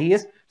part of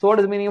GS. So what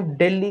is the meaning of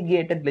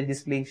delegated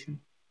legislation?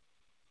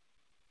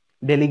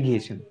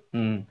 Delegation.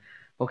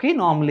 Okay,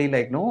 normally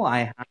like no,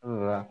 I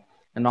have.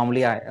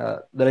 Normally,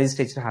 the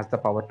legislature has the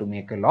power to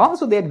make a law,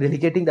 so they are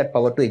delegating that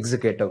power to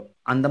executive.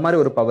 And the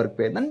power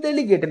then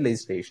delegated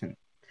legislation.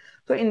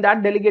 So in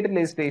that delegated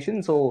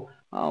legislation, so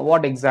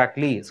what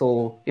exactly?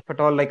 So if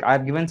at all like I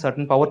have given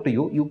certain power to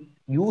you,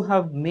 you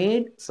have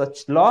made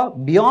such law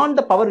beyond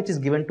the power which is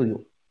given to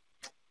you.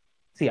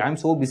 See, I am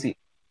so busy.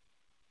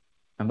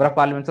 Member of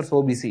parliaments are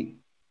so busy.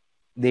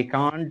 They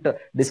can't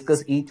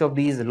discuss each of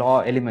these law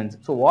elements.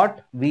 So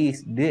what we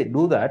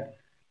do that.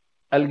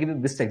 I'll give you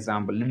this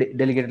example,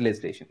 delegated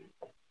legislation.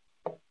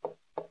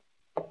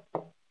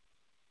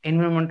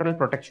 Environmental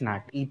Protection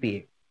Act,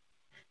 EPA.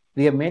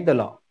 We have made the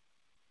law,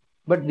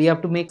 but we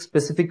have to make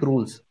specific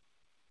rules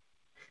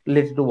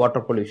related to water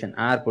pollution,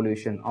 air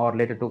pollution, or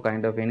related to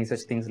kind of any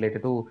such things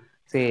related to,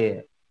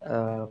 say,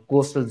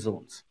 coastal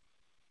zones,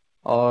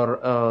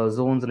 or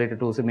zones related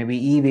to, say, maybe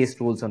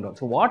e-waste rules and all.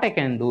 So what I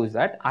can do is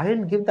that I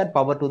will give that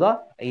power to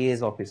the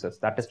IAS officers,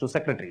 that is to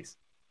secretaries,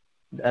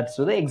 that's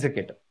to the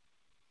executive.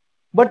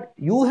 But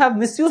you have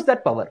misused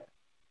that power.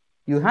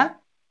 You have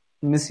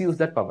misused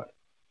that power.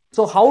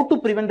 So how to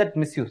prevent that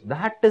misuse?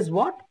 That is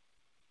what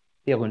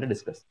we are going to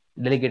discuss.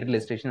 Delegated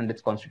legislation and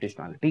its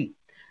constitutionality.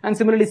 And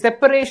similarly,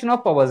 separation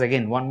of powers.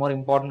 Again, one more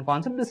important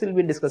concept. This will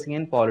be discussing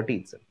in polity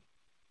itself.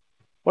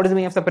 What is the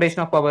meaning of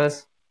separation of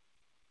powers?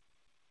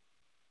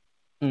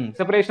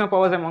 Separation of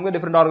powers among the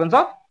different organs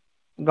of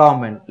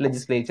government,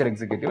 legislature,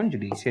 executive, and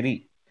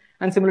judiciary.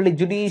 And similarly,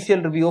 judicial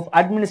review of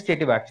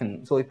administrative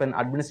action. So if an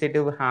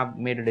administrative have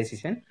made a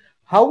decision,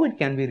 how it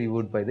can be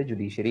reviewed by the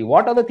judiciary?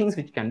 What are the things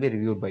which can be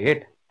reviewed by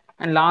it?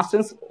 And last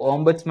is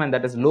ombudsman,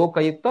 that is Lok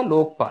Ayukta,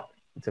 Lokpal.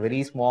 It's a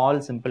very small,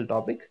 simple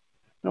topic.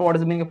 Now, what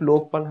is the meaning of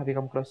Lokpal? Have you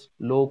come across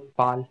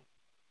Lokpal?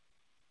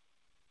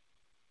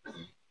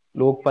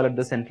 Lokpal at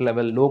the central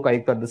level, Lok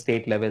Ayukta at the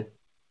state level.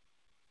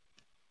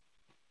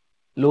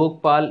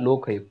 Lokpal,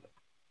 Lokayukt.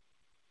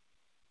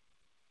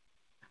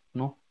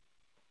 No.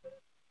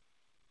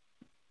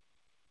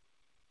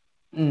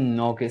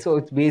 Okay, so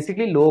it's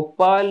basically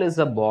Lokpal is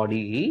a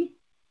body,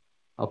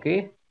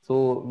 okay,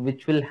 so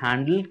which will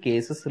handle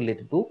cases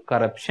related to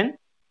corruption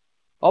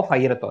of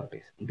higher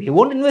authorities. They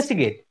won't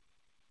investigate.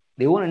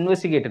 They won't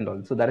investigate and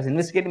all. So there is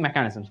investigating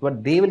mechanisms,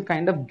 but they will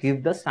kind of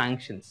give the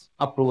sanctions,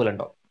 approval and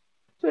all.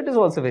 So it is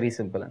also very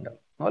simple and all.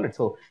 All right.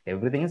 So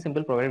everything is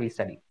simple provided we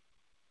study.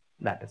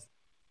 That is.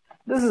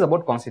 This is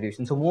about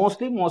constitution. So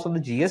mostly most of the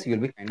GS you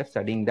will be kind of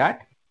studying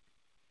that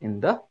in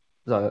the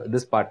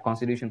this part,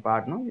 constitution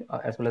part, no,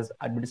 as well as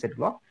administrative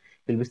law.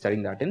 You'll be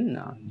studying that in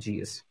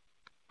GS.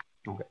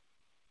 Okay.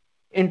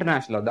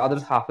 International law. The other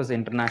half is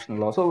international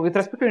law. So with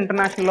respect to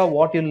international law,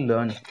 what you'll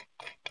learn?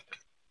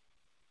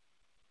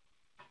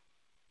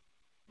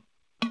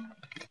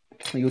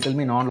 You tell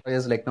me,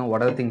 non-lawyers, like, now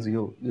what are the things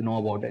you know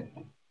about it?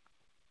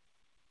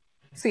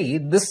 See,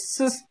 this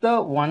is the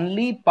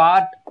only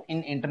part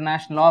in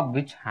international law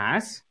which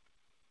has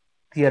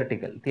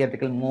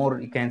theoretical more,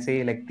 you can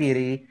say, like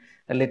theory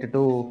related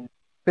to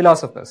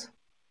philosophers.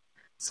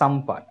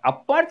 Some part.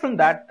 Apart from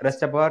that,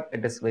 rest apart,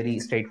 it is very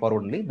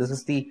straightforward only. This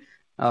is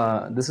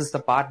the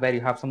part where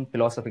you have some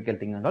philosophical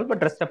thing and all.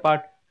 But rest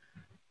apart,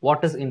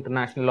 what is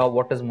international law?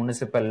 What is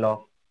municipal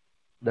law?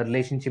 The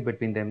relationship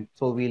between them.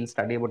 So we'll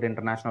study about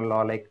international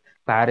law like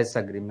Paris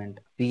Agreement,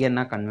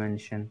 Vienna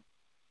Convention.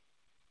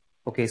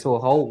 Okay, so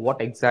what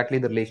exactly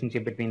the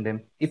relationship between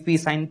them? If we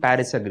sign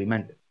Paris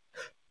Agreement,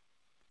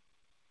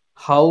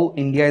 how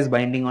India is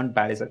binding on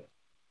Paris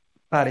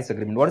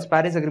Agreement? What is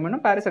Paris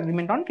Agreement? Paris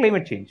Agreement on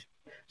climate change.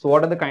 So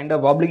what are the kind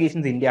of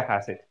obligations India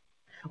has it?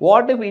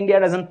 What if India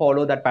doesn't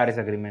follow that Paris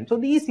Agreement? So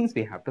these things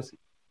we have to see.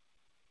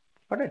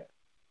 Got it?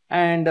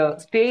 And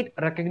state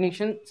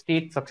recognition,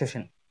 state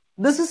succession.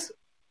 This is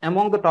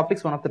among the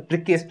topics one of the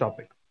trickiest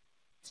topic.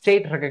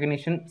 State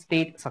recognition,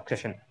 state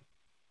succession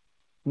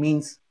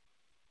means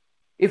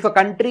if a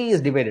country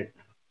is divided,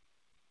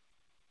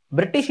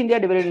 British India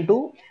divided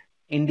into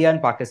India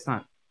and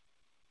Pakistan.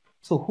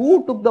 So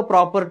who took the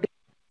property?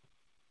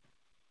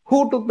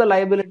 Who took the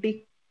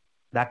liability?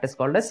 That is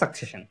called as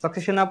succession.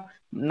 Succession of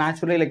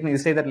naturally, like you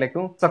say that, like,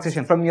 no,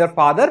 succession from your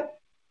father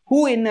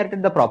who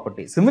inherited the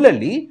property.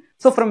 Similarly,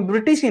 so from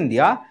British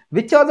India,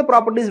 which are the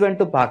properties went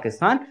to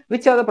Pakistan,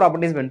 which are the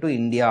properties went to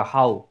India?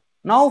 How?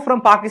 Now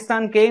from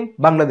Pakistan came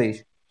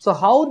Bangladesh. So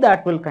how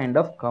that will kind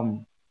of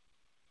come?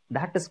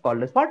 That is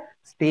called as what?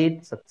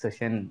 State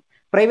succession.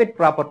 Private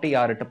property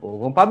or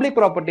public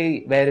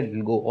property, where it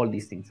will go, all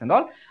these things and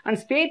all. And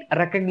state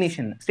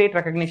recognition. State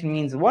recognition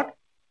means what?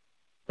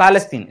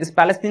 Palestine. Is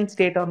Palestine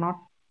state or not?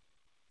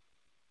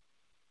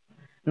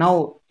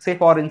 Now, say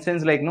for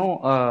instance, like,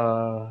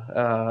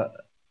 no,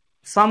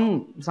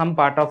 some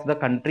part of the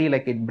country,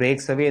 like, it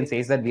breaks away and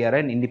says that we are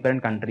an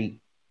independent country.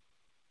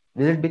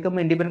 Will it become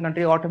an independent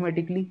country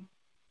automatically?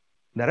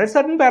 There are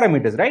certain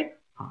parameters, right?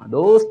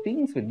 Those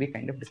things will be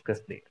kind of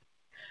discussed later.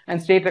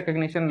 And state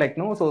recognition, like,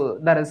 no, so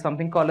there is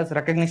something called as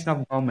recognition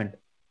of government.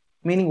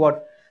 Meaning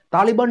what?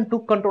 Taliban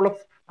took control of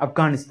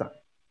Afghanistan.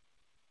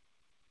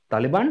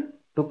 Taliban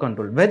took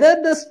control. Whether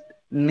the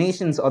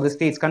nations or the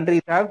states,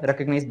 countries have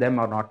recognized them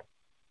or not.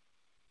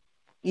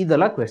 These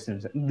are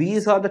questions.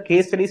 These are the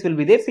case studies will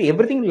be there. See,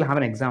 everything will have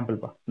an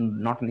example,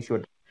 not an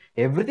issue.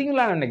 Everything will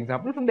have an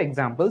example. From the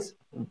examples,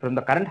 from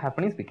the current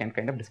happenings, we can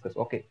kind of discuss.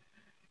 Okay.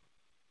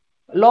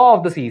 Law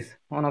of the seas,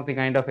 one of the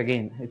kind of,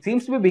 again, it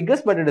seems to be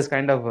biggest, but it is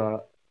kind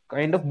of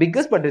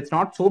biggest, but it's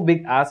not so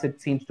big as it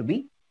seems to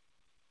be.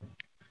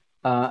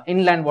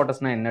 Inland waters,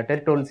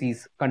 territorial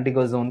seas,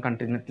 contiguous zone,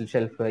 continental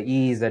shelf,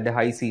 EEZ, the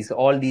high seas,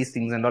 all these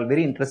things and all.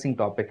 Very interesting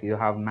topic. You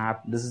have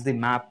map. This is the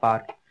map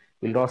part.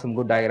 We'll draw some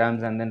good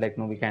diagrams and then, like,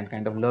 no, we can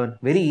kind of learn.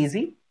 Very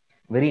easy,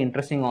 very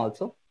interesting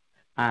also.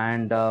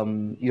 And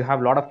you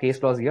have a lot of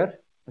case laws here,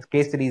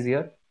 case studies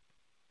here.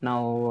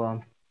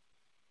 Now,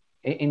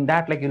 in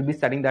that, like, you'll be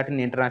studying that in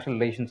international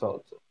relations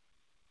also.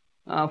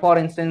 For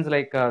instance,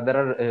 like, there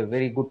are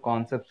very good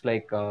concepts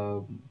like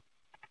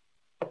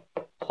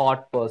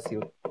hot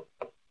pursuit.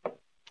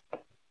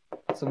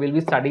 So we'll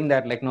be studying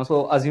that, like, no.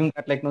 So assume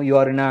that, like, no, you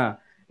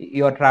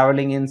are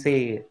traveling in,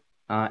 say,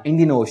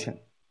 Indian Ocean.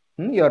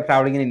 You are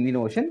traveling in Indian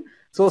Ocean.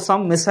 So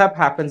some mishap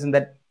happens in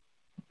that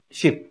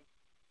ship.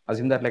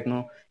 Assume that, like,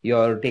 no, you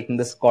are taking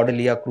this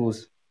Cordelia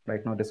cruise,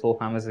 right? Now it is so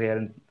famous here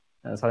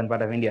in southern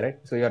part of India, right?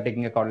 So you are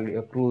taking a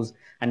Cordelia cruise,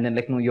 and then,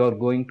 like, no, you are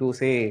going to,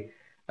 say,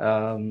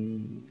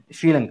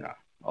 Sri Lanka.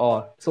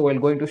 Or so while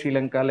going to Sri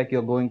Lanka, like,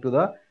 you're going to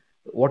the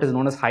what is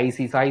known as high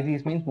seas. High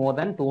seas means more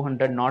than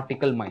 200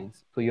 nautical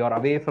miles. So you are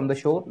away from the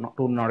shore, not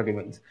 2 nautical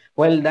miles.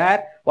 While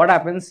there, what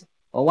happens?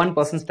 One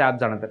person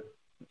stabs another.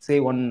 Say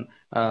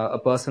a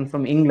person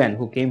from England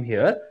who came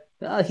here,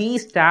 he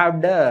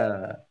stabbed,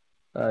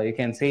 you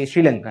can say,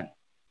 Sri Lankan.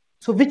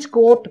 So which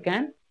court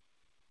can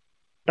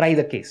try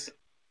the case?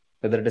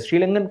 Whether it is Sri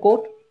Lankan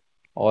court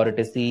or it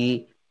is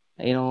the,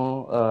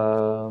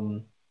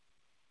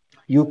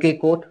 UK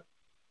court,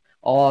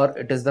 or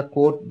it is the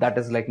court that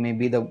is, like,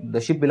 maybe the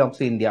ship belongs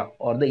to India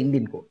or the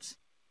Indian courts.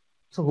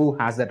 So who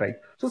has that right?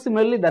 So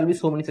similarly, there will be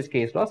so many such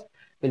case laws.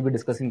 We'll be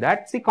discussing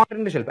that. See,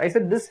 continental shelf. I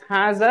said this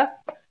has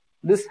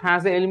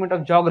a element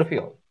of geography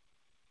also.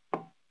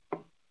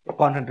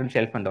 Continental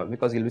shelf and all,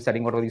 because you'll be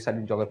studying whatever you study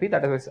in geography.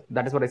 That is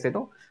what I said,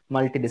 no,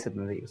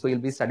 multidisciplinary. So you'll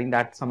be studying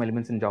that some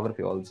elements in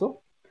geography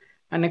also.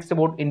 And next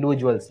about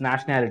individuals,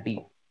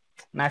 nationality.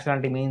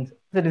 Nationality means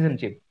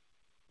citizenship.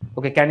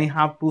 Okay, can you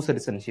have two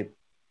citizenship?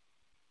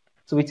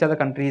 So which are the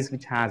countries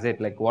which has it?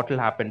 Like what will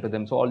happen to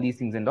them? So all these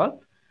things and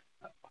all.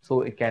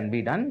 So it can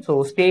be done.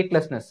 So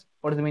statelessness.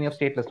 What is the meaning of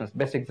statelessness?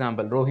 Best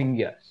example,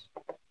 Rohingyas.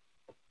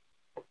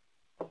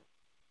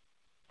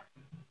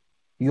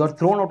 You are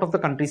thrown out of the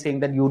country saying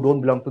that you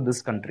don't belong to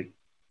this country.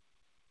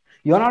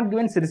 You are not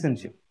given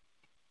citizenship.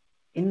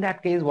 In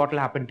that case, what will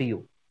happen to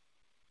you?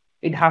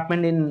 It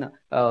happened in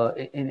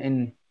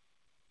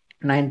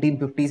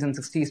 1950s and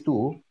 60s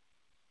too.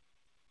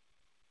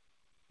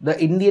 The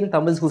Indian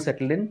Tamils who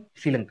settled in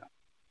Sri Lanka.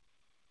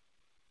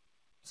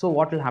 So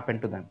what will happen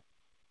to them?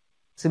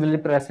 Similarly,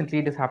 presently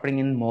it is happening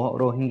in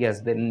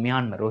Rohingyas, in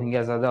Myanmar.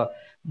 Rohingyas are the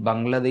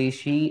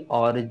Bangladeshi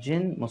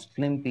origin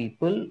Muslim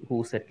people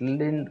who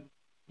settled in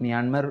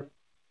Myanmar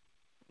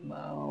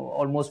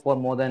almost for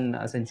more than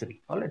a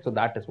century. All right, so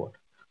that is what.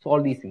 So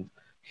all these things.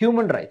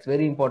 Human rights,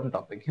 very important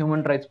topic.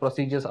 Human rights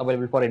procedures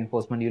available for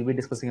enforcement. You'll be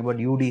discussing about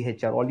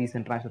UDHR, all these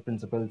international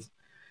principles.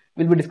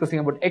 We'll be discussing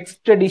about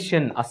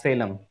extradition,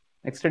 asylum.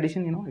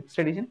 Extradition, you know,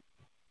 extradition.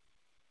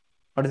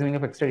 What is the meaning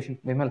of extradition?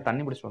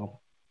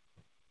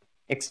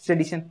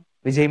 Extradition.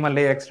 Vijay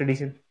Mallya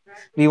extradition.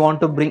 We want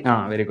to bring,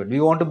 very good.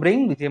 We want to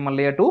bring Vijay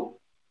Mallya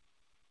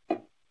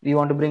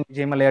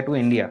to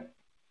India.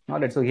 All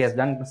right, so he has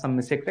done some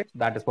mistake, right?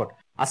 That is what.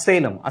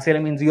 Asylum.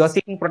 Asylum means you are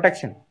seeking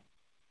protection.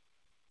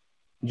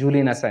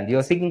 Julian Assange. You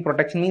are seeking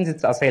protection means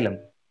it's asylum.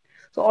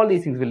 So all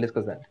these things we'll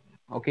discuss that.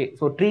 Okay,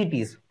 so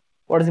treaties.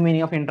 What is the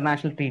meaning of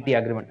international treaty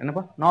agreement?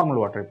 Normal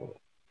water report.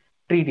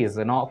 Treaties,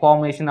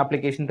 formation,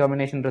 application,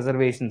 termination,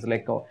 reservations.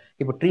 Like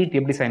if a treaty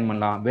எப்படி sign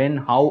பண்ணலாம், when,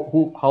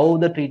 how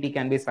the treaty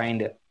can be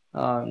signed.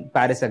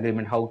 Paris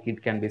Agreement, how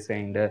it can be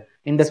signed.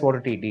 Indus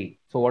Water Treaty.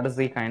 So what is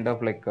the kind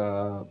of like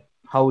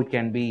how it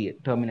can be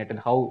terminated?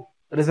 How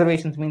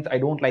reservations means I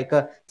don't like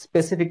a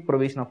specific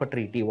provision of a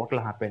treaty. What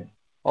will happen?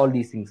 All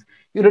these things.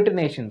 United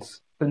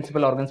Nations,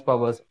 principal organs,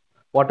 powers.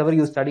 Whatever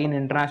you study in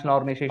international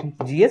organizations,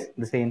 GS,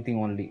 the same thing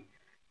only.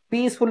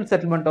 Peaceful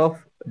settlement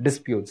of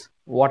disputes.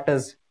 What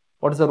is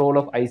the role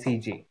of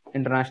ICJ,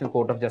 International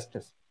Court of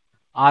Justice?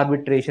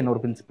 Arbitration or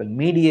principle,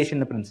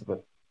 mediation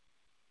principle.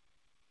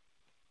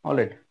 All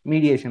right,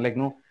 mediation, like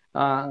no,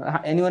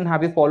 anyone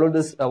have you followed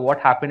this? What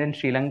happened in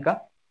Sri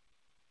Lanka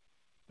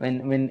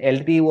when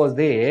LTT was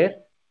there?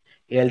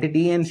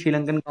 LTT and Sri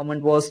Lankan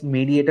government was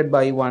mediated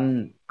by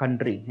one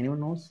country.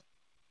 Anyone knows?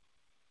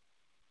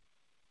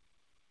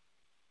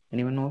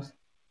 Anyone knows?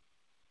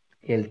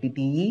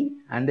 LTT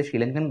and the Sri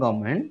Lankan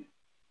government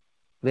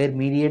were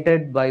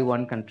mediated by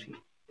one country.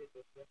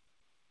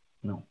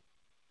 No.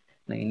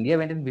 Now, India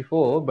went in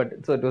before,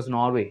 but so it was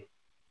Norway.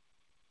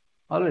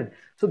 All right.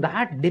 So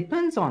that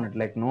depends on it.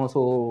 Like, no,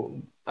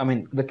 so I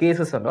mean, the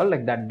cases are all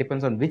like that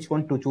depends on which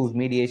one to choose: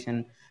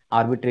 mediation,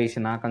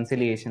 arbitration,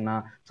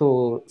 conciliation.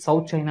 So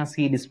South China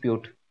Sea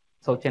dispute.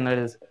 South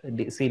China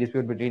Sea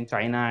dispute between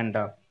China and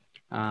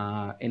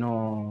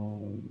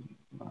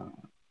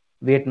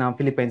Vietnam,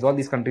 Philippines. All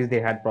these countries they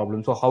had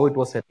problems. So how it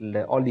was settled,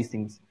 all these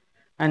things,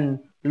 and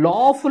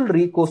lawful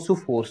recourse to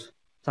force.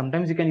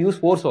 Sometimes you can use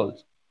force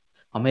also.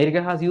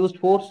 America has used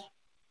force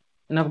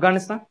in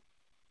Afghanistan.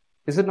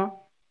 Is it not?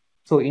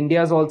 So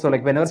India is also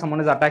like whenever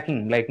someone is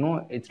attacking, like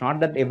no, it's not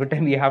that every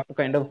time we have to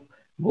kind of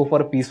go for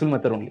a peaceful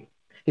method only.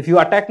 If you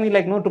attack me,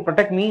 like no, to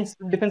protect me,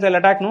 self-defense, I'll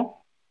attack, no,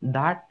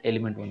 that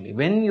element only.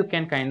 When you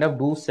can kind of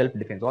do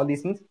self-defense, all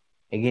these things,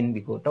 again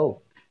we go to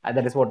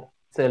that is what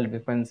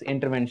self-defense,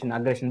 intervention,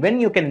 aggression. When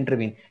you can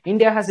intervene,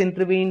 India has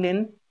intervened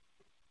in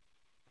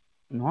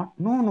not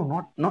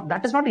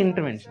that is not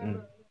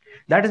intervention.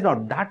 That is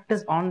not. That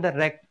is on the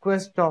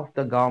request of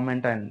the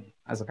government and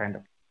as a kind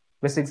of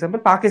best example,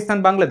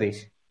 Pakistan,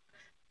 Bangladesh.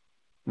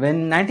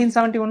 When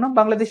 1971,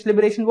 Bangladesh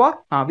Liberation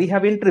War, we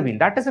have intervened.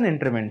 That is an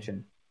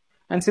intervention.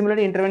 And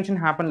similarly, intervention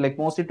happened like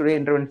mostly today.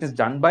 Intervention is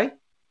done by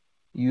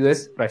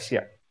US,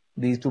 Russia.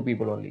 These two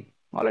people only.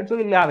 All right. So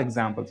we'll have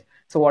examples.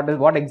 So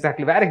where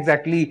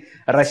exactly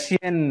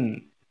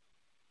Russian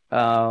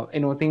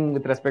thing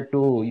with respect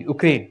to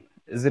Ukraine?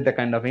 Is it a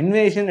kind of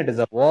invasion? It is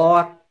a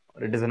war,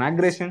 or it is an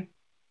aggression?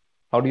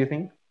 How do you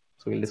think?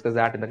 So we'll discuss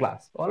that in the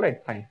class. All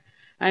right, fine.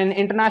 And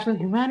international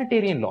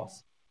humanitarian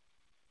laws.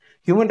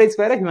 Human rights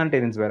வேற,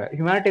 humanitarians வேற.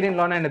 Humanitarian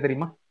law na enna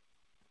theriyuma?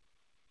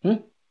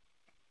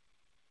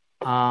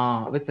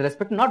 With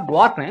respect not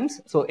war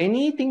crimes, so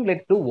anything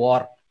led to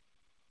war.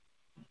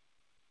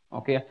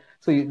 Okay,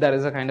 so there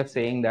is a kind of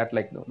saying that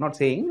like not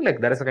saying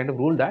like there is a kind of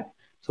rule that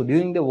so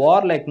during the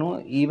war, like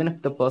no, even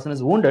if the person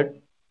is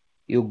wounded,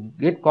 you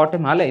get caught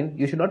him alive,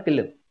 you should not kill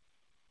him.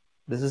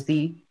 This is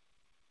the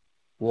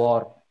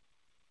war.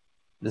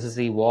 This is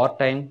the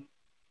wartime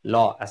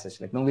law as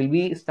such. Like now we'll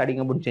be studying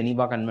about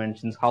Geneva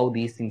Conventions, how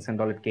these things and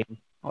all it came,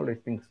 all these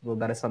things. So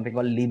there is something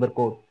called Lieber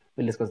Code.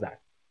 We'll discuss that.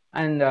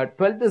 And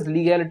 12th is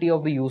legality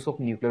of the use of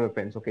nuclear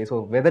weapons. Okay,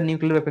 so whether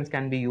nuclear weapons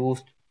can be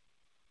used,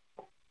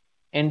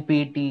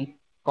 NPT,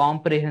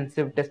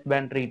 comprehensive test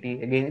ban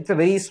treaty. Again, it's a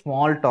very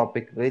small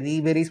topic,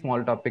 very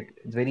small topic.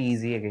 It's very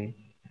easy again.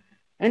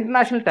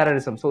 International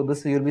terrorism. So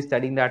this you'll be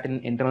studying that in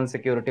internal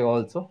security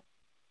also.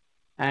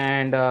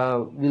 And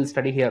we'll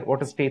study here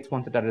what is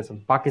state-sponsored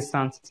terrorism.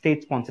 Pakistan's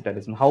state-sponsored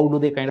terrorism. How do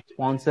they kind of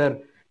sponsor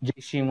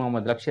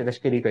Jaish-e-Mohammed,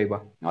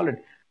 Lashkar-e-Taiba? All right.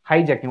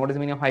 Hijacking. What is the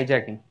meaning of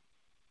hijacking?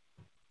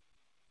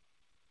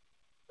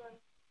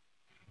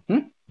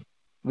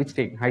 Which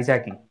state?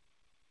 Hijacking.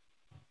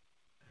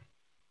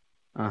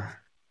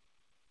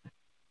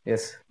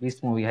 Yes,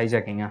 Beast movie,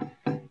 hijacking.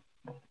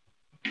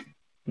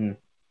 Yeah.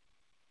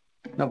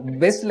 Now,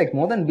 best like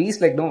more than Beast,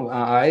 like no,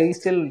 I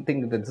still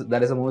think that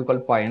there is a movie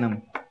called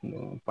Payanam.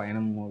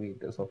 Payanam movie.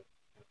 So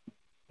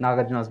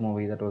Nagarjuna's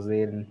movie that was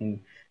there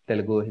in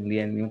Telugu, Hindi,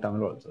 and New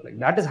Tamil also. Like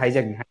that is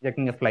hijacking,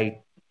 hijacking a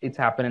flight. It's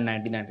happened in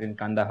 1990 in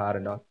Kandahar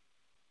and all.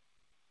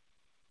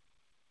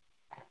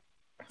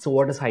 So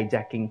what is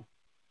hijacking?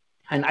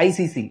 And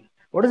ICC.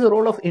 What is the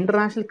role of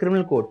International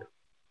Criminal Court?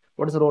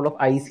 What is the role of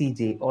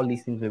ICJ? All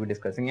these things we'll be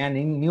discussing. And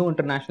in new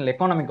international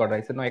economic order,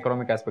 I said no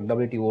economic aspect,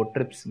 WTO,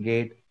 TRIPS,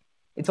 GATE.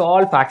 It's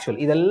all factual.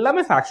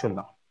 இதெல்லாமே factual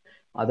தான்.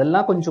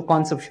 அதெல்லாம் கொஞ்சம்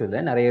conceptual.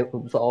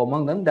 So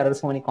among them, there are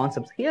so many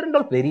concepts. Here and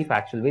all very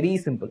factual, very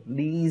simple.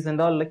 These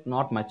and all like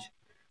not much.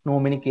 No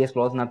many case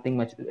laws, nothing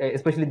much.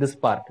 Especially this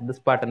part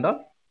and all.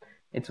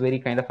 It's very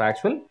kind of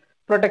factual.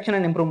 Protection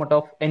and improvement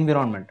of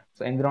environment.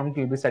 So environment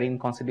you'll be studying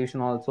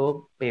constitution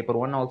also, paper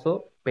 1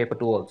 also, paper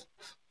 2 also.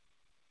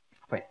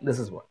 Fine. This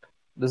is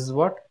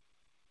what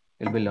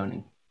you'll be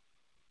learning.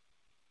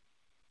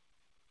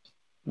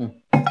 The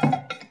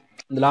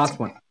last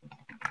one.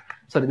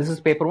 Sorry, this is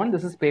paper 1,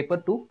 this is paper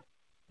 2.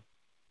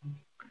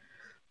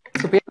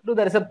 So paper 2,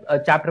 there is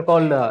a chapter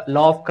called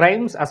law of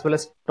crimes as well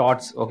as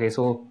torts. Okay,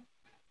 so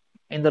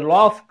in the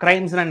law of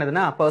crimes,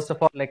 first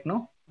of all, like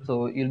no,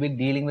 so you'll be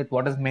dealing with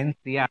what is mens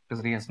rea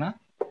actus reus,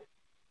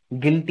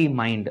 guilty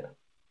mind.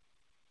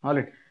 All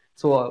right.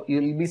 So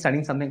you'll be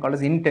studying something called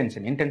as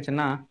intention. Intention,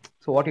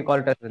 so what you call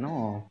it as,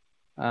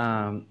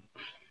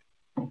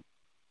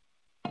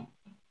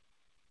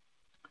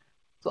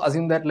 so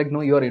assume that like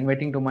no, you're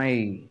inviting to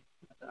my,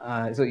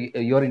 so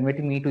you're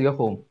inviting me to your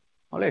home.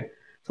 All right.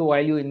 So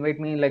while you invite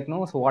me, like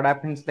no, so what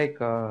happens like,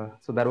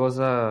 so there was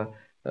a,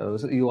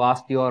 so you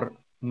asked your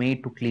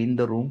maid to clean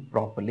the room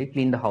properly,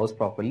 clean the house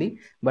properly,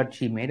 but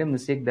she made a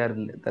mistake. There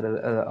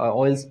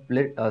oil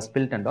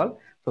spilt and all.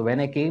 So when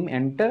I came,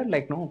 enter,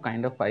 like no,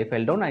 kind of I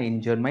fell down, I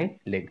injured my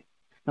leg.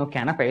 Now,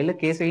 can I file a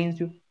case against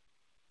you?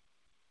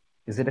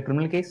 Is it a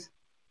criminal case?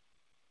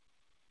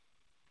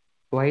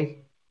 Why?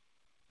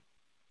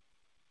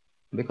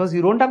 Because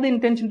you don't have the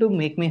intention to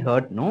make me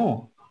hurt.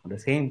 No, the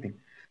same thing.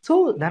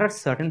 So there are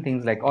certain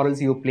things like, or else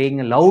you're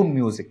playing a loud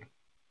music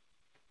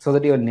so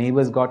that your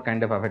neighbors got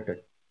kind of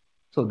affected.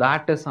 So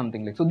that is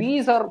something like, so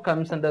these are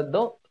comes under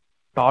the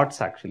torts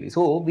actually.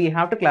 So we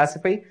have to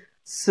classify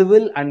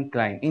civil and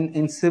crime.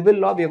 In civil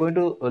law, we are going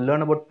to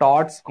learn about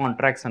torts,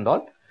 contracts and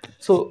all.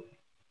 So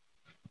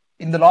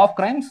in the law of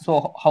crimes,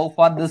 so how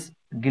far this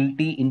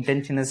guilty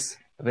intention is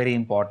very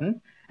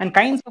important. And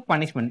kinds of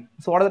punishment.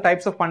 So what are the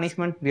types of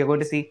punishment we are going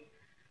to see?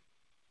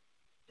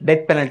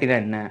 Death penalty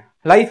and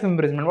life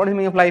imprisonment. What is the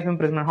meaning of life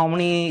imprisonment? How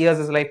many years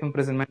is life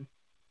imprisonment?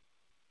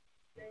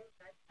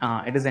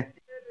 It is the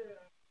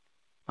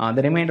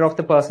remainder of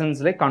the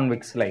person's like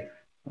convict's life.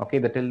 Okay,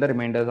 till the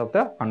remainders of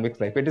the convict's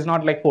life. It is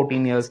not like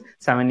 14 years,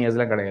 7 years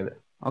like that.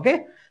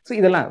 Okay, so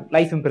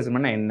life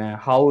imprisonment,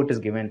 how it is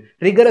given.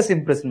 Rigorous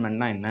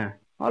imprisonment,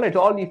 all right,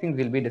 all these things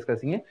we'll be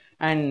discussing.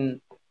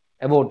 And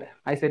about,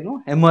 I said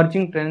no,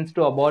 emerging trends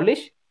to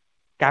abolish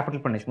capital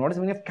punishment. What is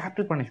the meaning of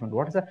capital punishment?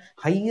 What is the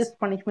highest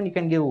punishment you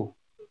can give?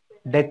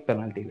 Death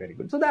penalty. Very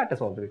good. So that is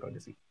also we got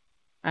to see.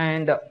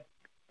 And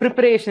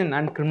preparation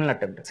and criminal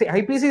attempt. See,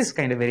 IPC is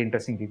kind of very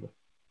interesting, people.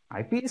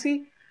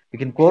 IPC, you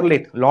can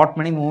correlate. Lot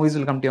many movies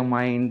will come to your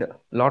mind.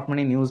 Lot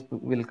many news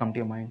will come to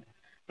your mind.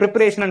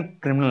 Preparation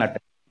and criminal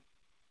attempt.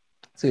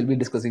 So you'll be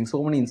discussing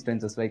so many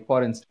instances. Like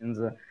for instance,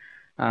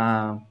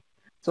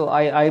 so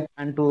I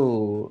plan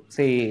to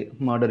say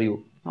murder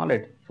you. All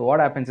right. So what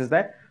happens is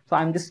that, so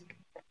I'm just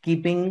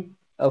keeping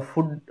a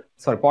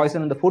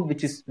poison in the food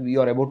which is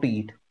you are about to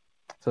eat.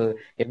 So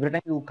every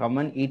time you come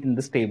and eat in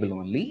this table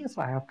only,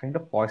 so I have kind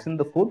of poisoned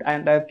the food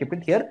and I have kept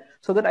it here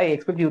so that I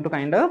expect you to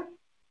kind of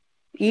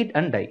eat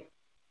and die.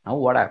 Now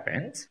what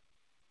happens?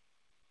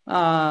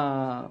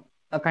 A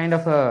kind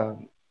of a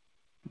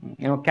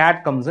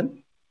cat comes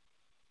in,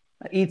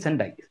 eats and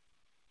dies.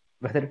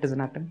 Whether it is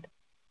an attempt,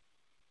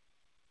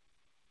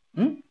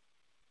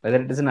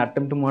 whether it is an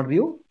attempt to murder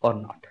you or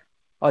not,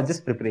 or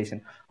just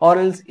preparation, or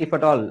else if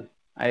at all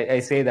I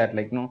say that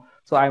like no,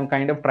 so I'm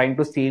kind of trying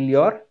to steal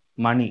your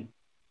money.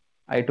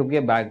 I took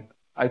a bag,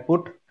 I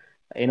put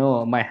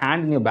my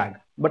hand in your bag,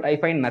 but I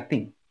find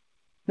nothing.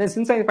 Then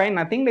since I find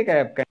nothing, like I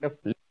have kind of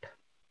left.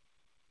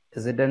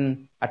 Is it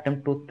an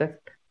attempt to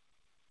theft?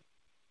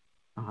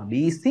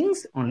 These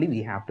things only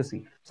we have to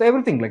see. So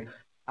everything like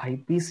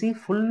IPC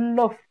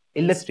full of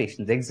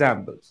illustrations,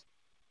 examples.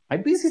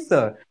 IPC is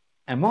the,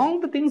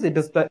 among the things, it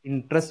is the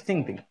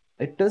interesting thing.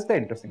 It is the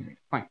interesting thing.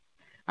 Fine.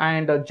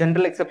 And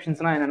general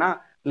exceptions na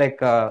like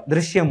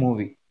Drishyam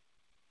movie.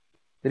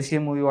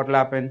 Drishyam movie, what will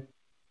happen?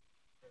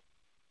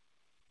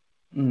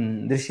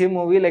 Drishyam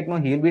movie, like, no,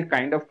 he'll be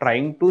kind of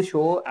trying to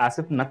show as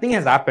if nothing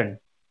has happened.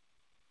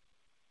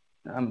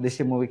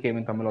 Drishyam movie came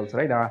in Tamil also,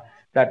 right?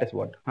 That is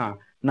what.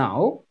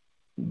 Now,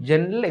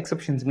 general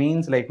exceptions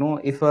means, like, no,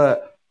 if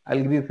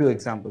I'll give you a few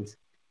examples.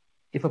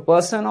 If a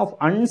person of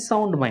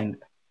unsound mind,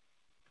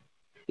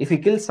 if he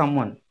kills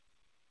someone,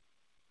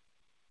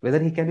 whether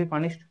he can be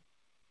punished?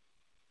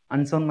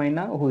 Unsound mind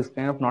who is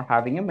kind of not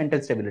having a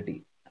mental stability.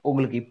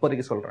 உங்களுக்கு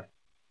இப்போதைக்கு சொல்றேன்.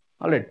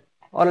 All right.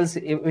 Or else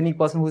any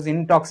person who is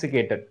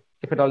intoxicated,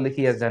 if at all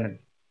he has done it,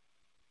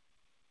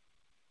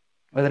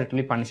 whether it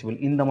will be punishable.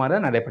 இந்த மாதிரி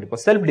தான் நிறைய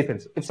படிப்போம். Self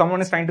defense. If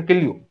someone is trying to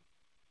kill you,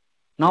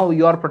 now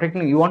you are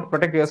protecting, you want to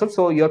protect yourself,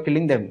 so you are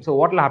killing them. So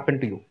what will happen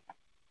to you?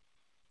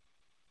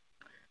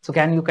 So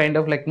can you kind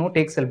of, like, no,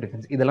 take self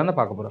defense? இதெல்லாம் தான்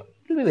பார்க்க போறோம்.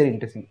 It will be very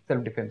interesting.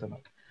 Self defense and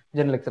all.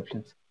 General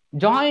exceptions.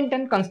 Joint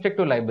and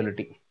constructive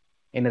liability.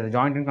 In the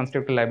joint and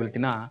constructive liability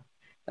na,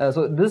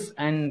 so this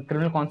and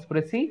criminal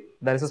conspiracy,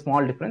 there is a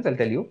small difference,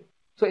 I'll tell you.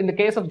 So in the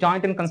case of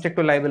joint and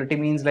constructive liability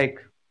means, like,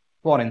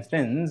 for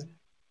instance,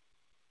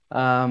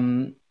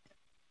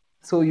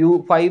 so you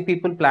 5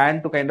 people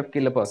plan to kind of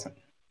kill a person.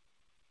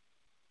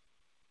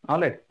 All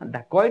right.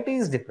 Dacoity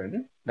is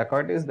different.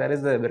 Dacoity is, there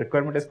is the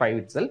requirement is 5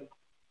 itself,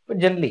 but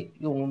generally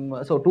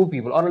so 2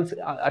 people or else,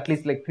 at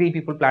least like 3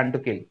 people plan to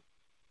kill.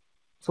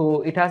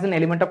 So it has an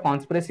element of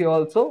conspiracy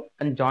also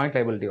and joint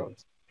liability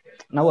also.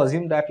 Now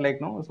assume that, like,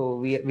 no, so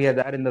we are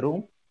there in the room,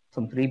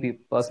 some 3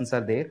 persons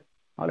are there.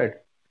 All right.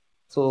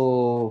 So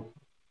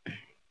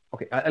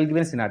okay, I'll give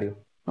you a scenario.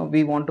 Now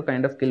we want to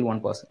kind of kill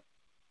one person.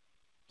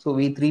 So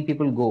we 3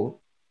 people go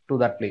to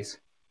that place.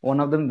 One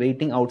of them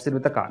waiting outside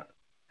with a car.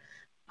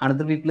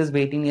 Another people is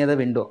waiting near the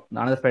window.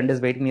 Another friend is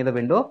waiting near the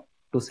window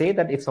to say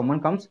that if someone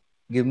comes,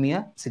 give me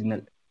a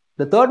signal.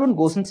 The third one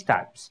goes and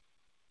stabs,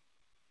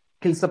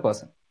 kills the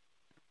person.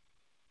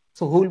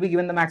 So who will be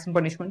given the maximum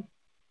punishment?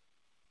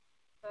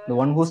 The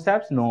one who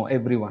stabs? No,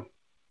 everyone.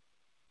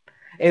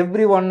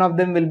 Every one of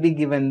them will be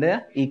given the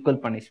equal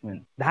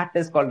punishment. That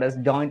is called as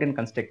joint and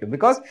constructive,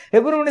 because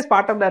everyone is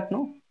part of that,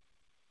 no?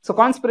 So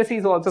conspiracy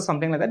is also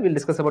something like that. We'll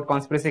discuss about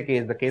conspiracy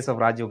case, the case of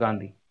Rajiv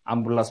Gandhi,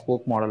 umbrella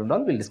spoke model and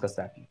all. We'll discuss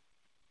that.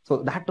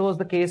 So that was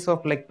the case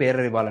of, like,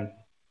 Perarivalan.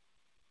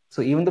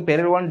 So even though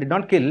Perarivalan did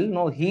not kill,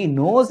 no, he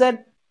knows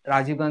that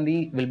Rajiv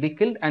Gandhi will be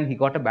killed and he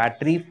got a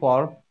battery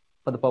for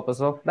the purpose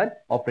of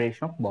that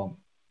operation of bomb.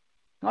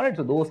 All right,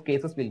 so those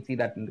cases, we'll see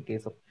that in the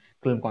case of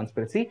criminal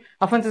conspiracy.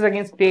 Offenses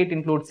against state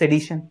include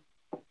sedition.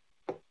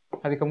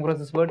 Have you come across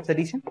this word,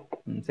 sedition?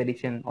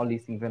 Sedition, all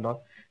these things and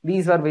all.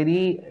 These are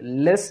very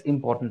less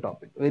important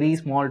topic, very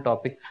small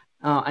topic.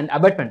 And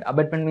abetment.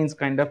 Abetment means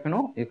kind of, you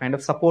know, you're kind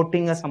of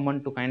supporting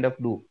someone to kind of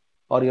do,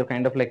 or you're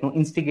kind of, like, no,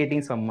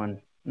 instigating someone.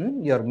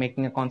 You're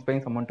making a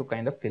conspiring someone to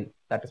kind of kill.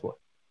 That is what.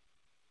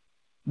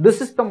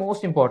 This is the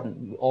most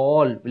important.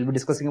 All we'll be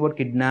discussing about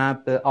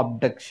kidnap,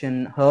 abduction,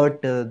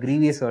 hurt,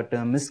 grievous hurt,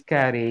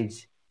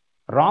 miscarriage,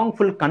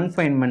 wrongful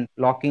confinement,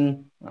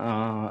 locking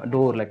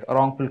door, like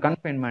wrongful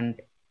confinement.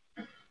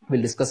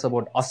 We'll discuss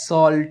about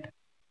assault,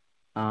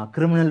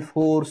 criminal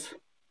force.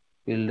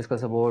 We'll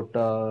discuss about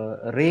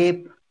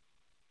rape,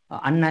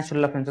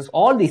 unnatural offenses,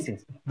 all these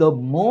things. The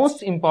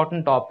most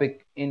important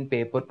topic in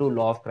paper 2,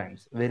 law of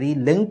crimes. Very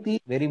lengthy,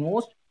 very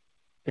most.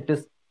 It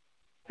is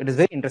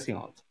very interesting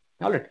also.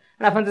 All right.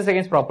 And offenses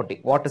against property.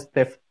 What is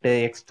theft,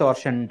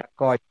 extortion,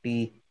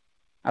 dacoity?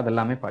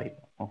 Adallame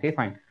padipom. Okay,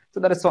 fine. So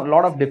there is a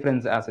lot of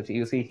difference as such.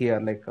 You see here,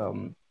 like,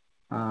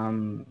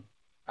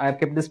 I have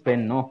kept this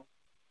pen, no?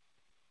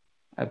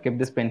 I have kept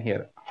this pen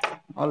here.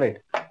 All right.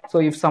 So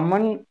if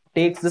someone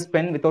takes this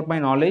pen without my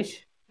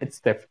knowledge, it's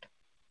theft.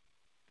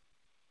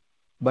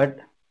 But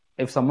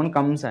if someone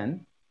comes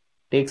and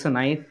takes a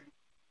knife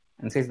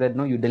and says that,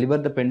 no, you deliver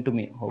the pen to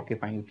me. Okay,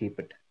 fine, you keep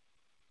it.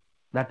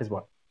 That is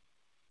what.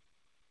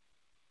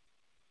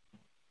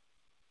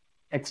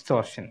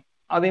 Extortion.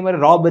 அதே மாதிரி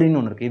ராபரின்னு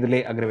ஒன்று இருக்கு, இதுல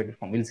aggravated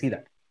form. We'll see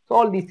that. So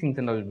all these things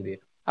and all will be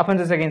there.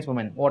 Offenses against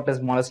women. What is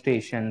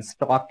molestation,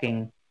 stalking,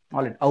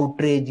 all it,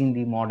 outraging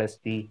the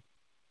modesty.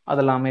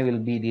 Adallame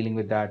will be dealing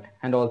with that.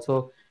 And also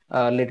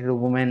related to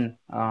women,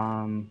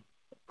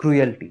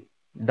 cruelty,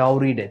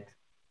 dowry death.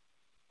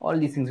 All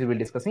these things we will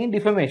be discussing. In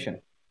defamation.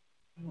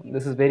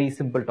 This is very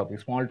simple topic,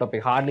 small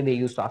topic. Hardly they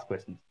used to ask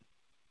questions.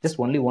 Just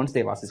only once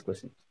they've asked this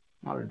question.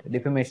 All right.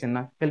 Defamation,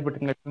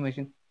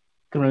 defamation,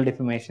 criminal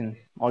defamation,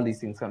 all these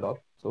things and all.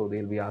 So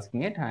they'll be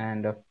asking it.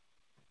 And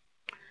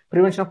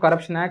Prevention of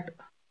Corruption Act,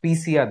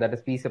 PCR, that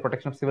is PCR,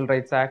 Protection of Civil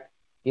Rights Act,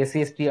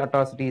 SCST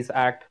Atrocities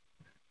Act,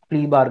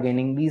 plea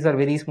bargaining. These are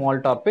very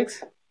small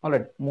topics. All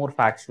right, more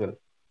factual.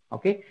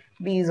 Okay,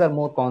 these are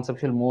more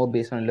conceptual, more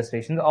based on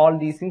illustrations. All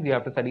these things you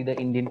have to study the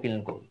Indian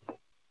Penal Code.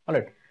 All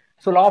right.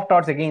 So law of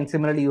torts, again,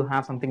 similarly you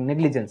have something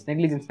negligence.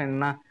 Negligence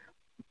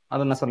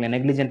அதான் நான் சொன்னேன்,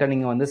 நெக்லிஜென்ட்டா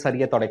நீங்க வந்து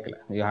சரியா தொடக்கல.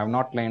 You have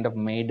not kind of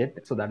made it.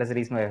 So that is the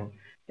reason why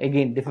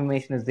again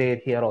defamation is there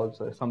here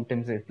also.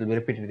 Sometimes it will be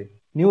repeated.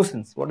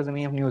 Nuisance. What is the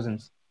meaning of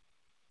nuisance?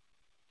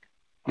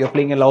 You're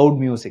playing a loud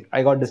music.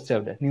 I got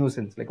disturbed.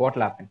 Nuisance. Like what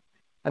will happen?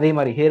 அதே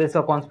மாதிரி here is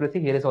a conspiracy,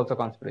 here is also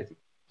conspiracy.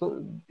 So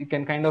you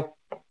can kind of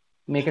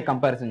make a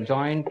comparison.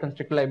 Joint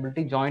constructive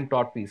liability, joint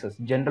tort pieces,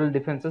 general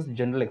defenses,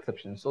 general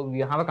exceptions. So we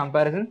have a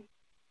comparison.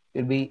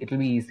 It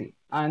will be easy.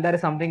 And there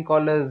is something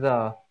called as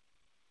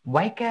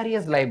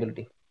vicarious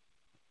liability.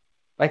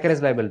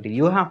 Vicarious liability.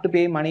 You have to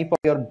pay money for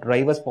your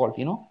driver's fault,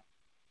 you know.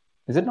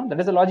 Is it not? That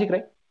is the logic,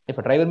 right? If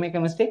a driver make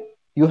a mistake,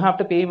 you have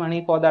to pay money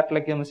for that,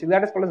 like a mistake.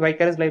 That is called as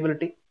vicarious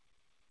liability.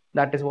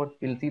 That is what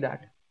we'll see,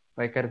 that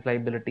vicarious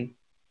liability.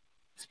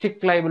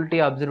 Strict liability,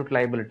 absolute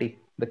liability.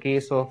 The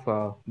case of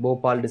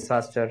Bhopal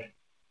disaster,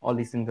 all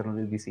these things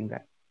we'll be seeing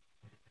that.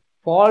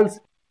 False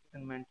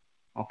imprisonment.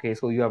 Okay,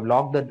 so you have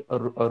locked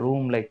a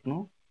room, like, you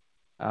know,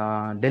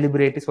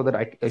 deliberately, so that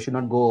I should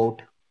not go out.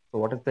 So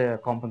what is the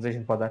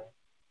compensation for that?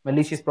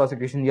 Malicious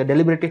prosecution. You're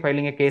deliberately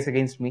filing a case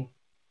against me.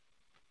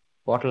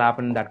 What will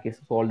happen in that case?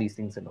 So all these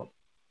things and all.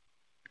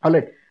 All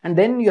right. And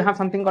then you have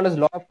something called as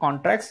law of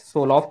contracts.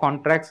 So law of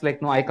contracts, like,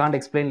 no, I can't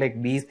explain like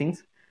these things.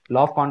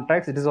 Law of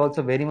contracts, it is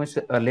also very much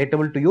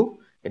relatable to you.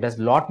 It has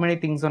lot many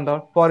things on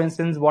that. For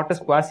instance, what is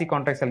quasi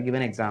contracts? I'll give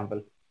an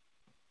example.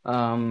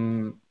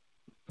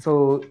 So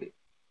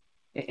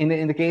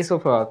in the case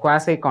of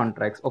quasi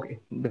contracts, okay,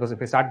 because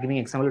if I start giving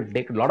example, it will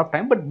take a lot of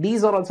time, but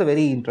these are also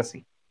very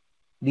interesting.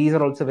 These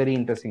are also very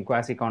interesting,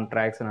 quasi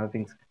contracts and other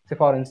things. Say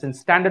for instance,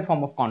 standard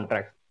form of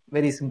contracts.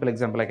 Very simple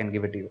example, I can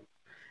give it to you.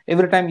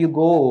 Every time you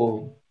go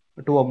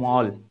to a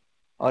mall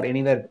or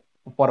anywhere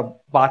for a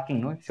parking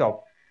shop,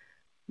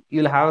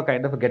 you'll have a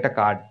kind of get a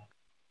card.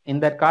 In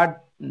that card,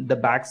 the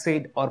back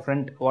side or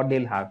front, what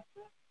they'll have?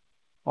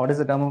 What is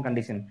the term and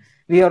condition?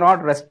 We are not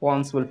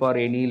responsible for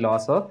any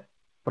loss of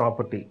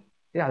property.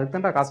 Yeah,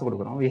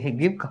 we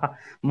give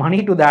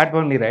money to that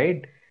only,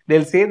 right?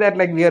 They'll say that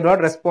like we are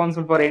not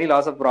responsible for any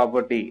loss of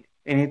property.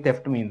 Any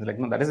theft means like,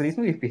 no, that is the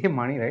reason we pay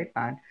money, right?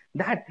 And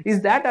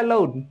that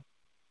allowed?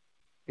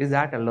 Is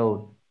that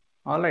allowed?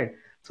 All right.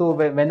 So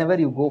whenever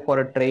you go for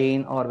a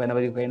train or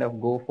whenever you kind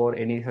of go for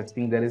any such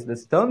thing, there is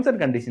this terms and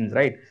conditions,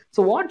 right?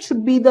 So what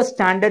should be the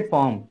standard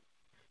form?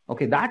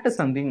 Okay, that is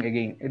something,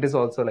 again, it is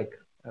also like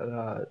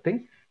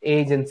thing.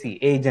 Agency,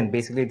 agent,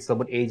 basically it's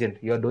about agent.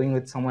 You're doing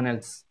with someone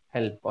else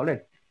help. All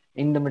right.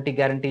 Indemnity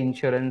guarantee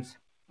insurance.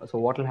 So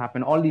what will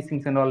happen? All these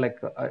things and all, like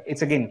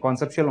it's again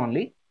conceptual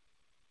only.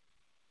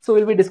 So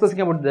we'll be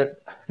discussing about that.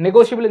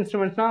 Negotiable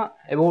instruments now,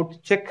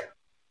 about check,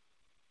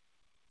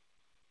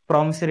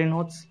 promissory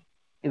notes,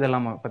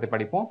 இதெல்லாம் பத்தி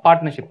படிப்போம்.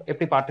 Partnership,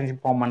 எப்படி partnership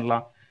form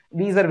பண்ணலாம்.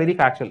 These are very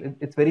factual.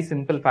 It's very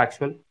simple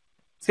factual.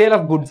 Sale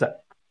of goods.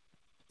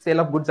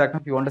 Sale of goods act,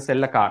 if you want to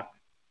sell a car,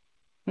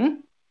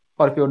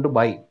 or if you want to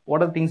buy, what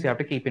are the things you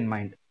have to keep in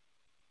mind?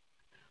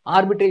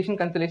 Arbitration,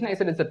 conciliation, I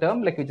said it's a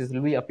term like which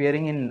will be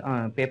appearing in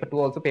paper 2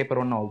 also, paper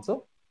 1 also.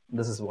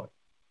 This is what.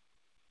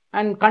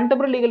 And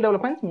contemporary legal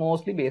developments,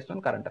 mostly based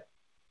on current affairs.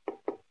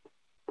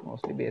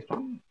 Mostly based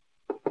on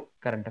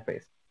current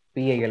affairs.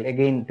 PIL,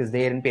 again, it is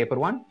there in paper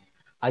 1.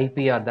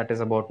 IPR, that is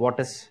about what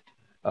is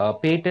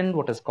patent,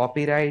 what is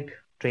copyright,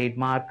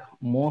 trademark,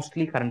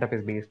 mostly current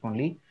affairs based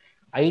only.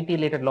 IT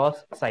related laws,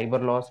 cyber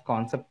laws,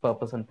 concept,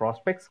 purpose and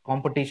prospects.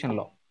 Competition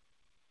law.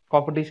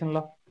 Competition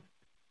law.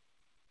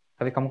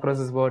 Have you come across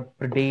this word?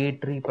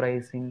 Predatory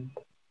pricing.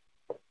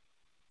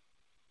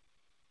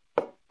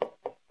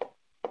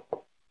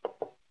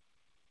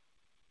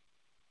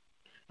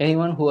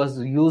 Anyone who has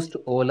used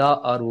Ola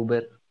or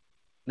Uber,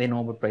 they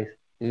know about price.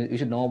 You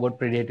should know about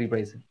predatory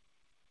pricing.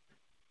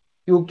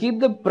 You keep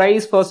the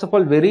price first of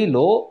all very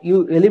low. You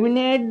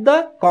eliminate the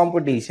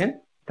competition.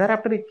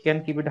 Thereafter, you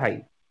can keep it high.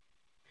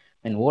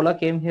 When Ola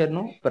came here,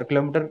 no, per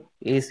kilometer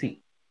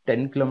AC,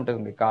 10 kilometers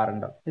in the car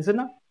and all. Is it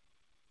not?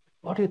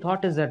 What you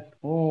thought is that,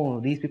 oh,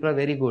 these people are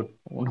very good.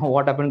 You know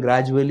what happened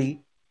gradually?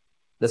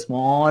 The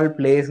small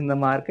place in the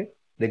market,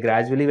 they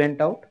gradually went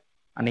out,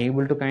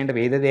 unable to kind of,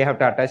 either they have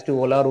to attach to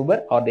Ola or Uber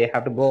or they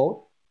have to go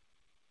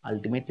out.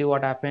 Ultimately,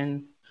 what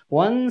happened?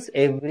 Once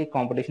every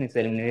competition is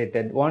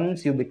eliminated,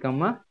 once you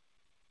become a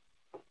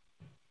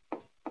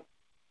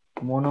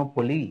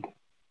monopoly.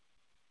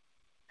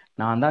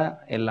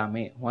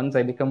 Once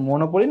I become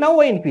monopoly, now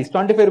I increase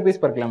 25 rupees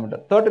per kilometer,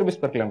 30 rupees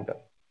per kilometer.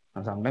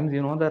 And sometimes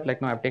you know that,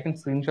 like, now I've taken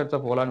screenshots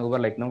of Ola and Uber,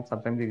 like, now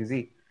sometimes you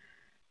see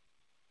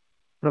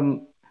from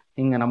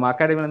இங்க நம்ம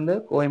அகாடமில இருந்து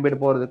கோயம்பேடு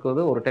போறதுக்கு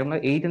ஒரு டைம்ல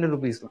 800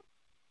 rupees.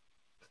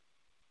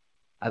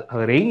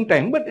 Rain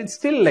time, but it's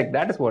still like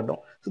that is what. No,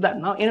 so that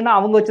now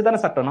அவங்க வச்சுதான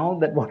சட்டம். Now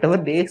that whatever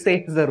they say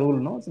is the rule,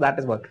 no, so that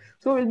is what.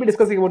 So we'll be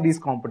discussing about these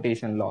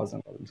competition laws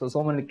and all.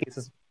 So many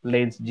cases,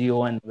 Blades, Geo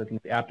and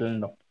Apple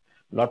and all.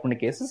 Lot many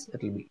cases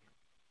it will be.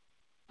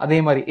 அதே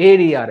மாதிரி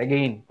ADR,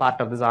 again part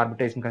of this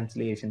arbitration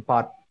conciliation,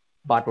 part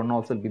 1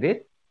 also will be there.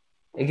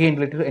 Again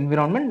related to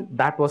environment,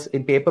 that was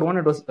in paper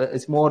 1, it was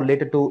it's more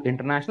related to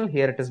international.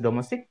 Here it is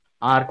domestic.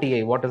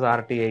 RTI, what is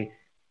RTI?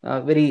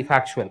 Very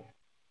factual.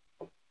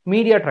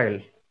 Media trial,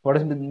 what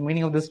is the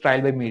meaning of this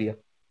trial by media?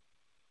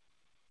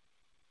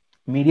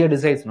 Media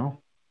decides, no,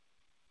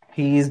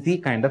 he is the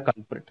kind of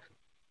culprit.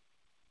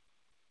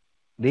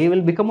 They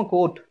will become a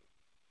court.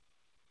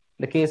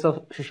 The case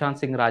of Sushant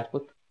Singh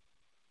Rajput,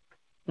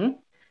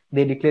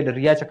 they declared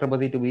Riya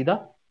Chakraborty to be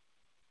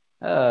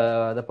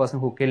the person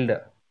who killed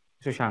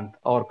Sushant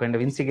or kind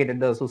of instigated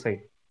the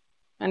suicide.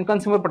 And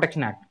Consumer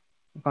Protection Act,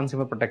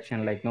 consumer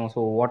protection, like, no,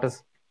 so what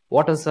is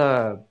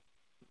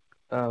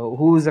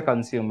who is a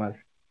consumer?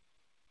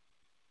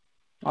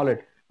 All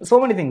right, so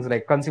many things,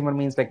 like consumer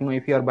means, like,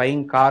 if you are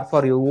buying car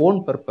for your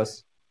own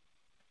purpose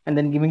and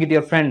then giving it to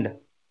your friend,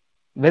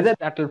 whether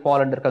that will fall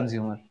under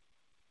consumer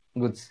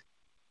goods,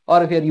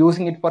 or if you are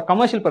using it for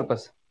commercial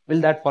purpose,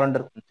 will that fall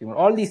under consumer?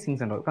 All these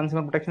things and all.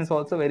 Consumer protection is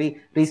also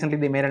very recently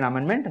they made an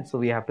amendment, so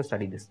we have to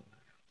study this.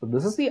 So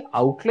this is the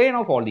outline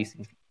of all these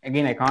things.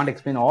 Again, I can't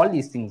explain all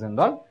these things and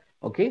all.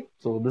 Okay,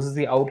 so this is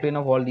the outline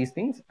of all these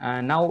things.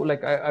 And now,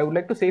 like, I would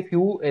like to say a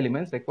few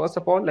elements. Like, first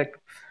of all, like,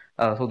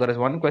 so there is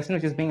one question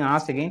which is being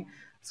asked again.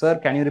 Sir,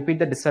 can you repeat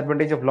the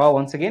disadvantage of law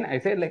once again? I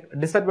say, like,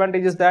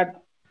 disadvantage is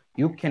that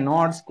you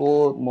cannot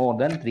score more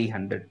than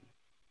 300.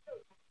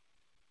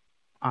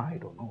 I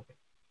don't know.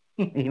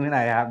 Even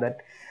I have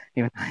that.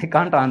 Even I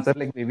can't answer.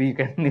 Like, maybe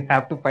you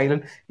have to file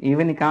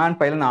even you can't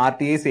file an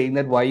RTA saying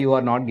that why you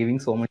are not giving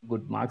so many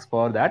good marks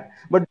for that.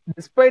 But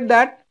despite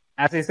that,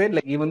 as I said,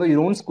 like, even though you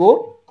don't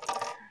score,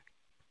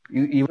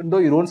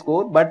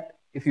 but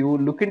if you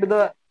look into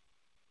the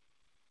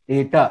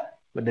data,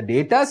 but the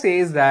data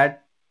says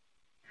that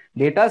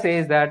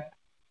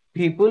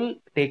people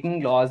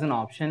taking law as an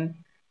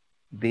option,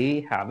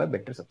 they have a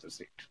better success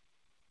rate.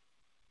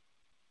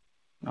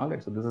 All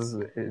right, so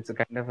it's a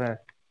kind of a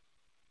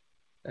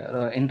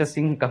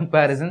interesting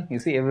comparison. You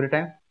see, every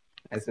time,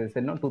 as I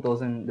said, no,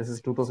 2000, this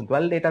is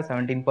 2012 data,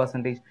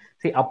 17%.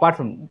 See, apart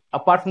from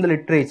the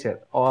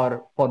literature,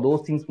 or for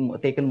those things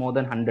taken more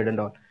than 100 and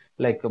all,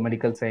 like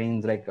medical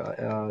science, like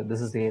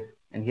this is here,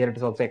 and here it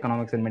is also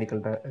economics and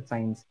medical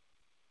science,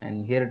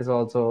 and here it is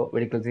also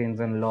medical science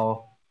and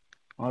law.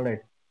 All right,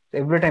 so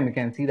every time you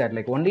can see that,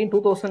 like, only in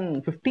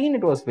 2015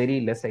 it was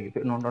very less, like,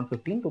 not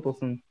 15,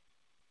 2000.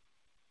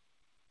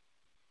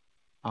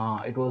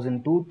 It was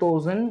in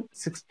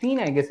 2016,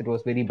 I guess it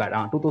was very bad.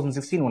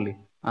 2016 only.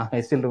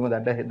 I still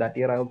remember that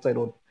year I also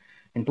wrote.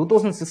 In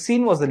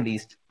 2016 was the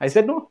least. I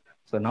said no.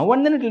 So now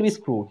and then it will be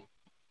screwed.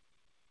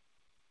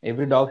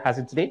 Every dog has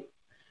its day.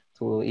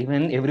 So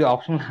even every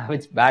option will have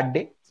its bad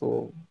day.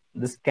 So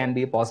this can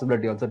be a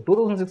possibility also.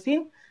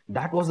 2016,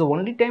 that was the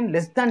only time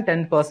less than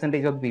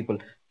 10% of the people.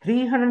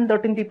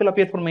 313 people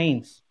appeared for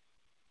mains.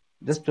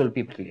 Just 12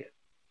 people clear.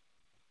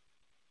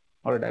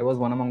 All right, I was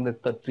one among the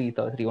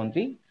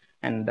 313.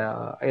 And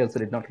I also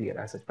did not clear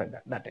as such by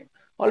that time.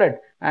 All right,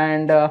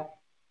 and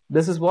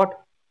this is what,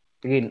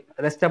 again,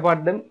 rest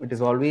apart them, it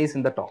is always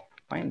in the top.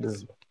 Fine,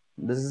 this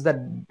is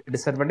the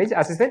disadvantage.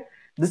 As I said,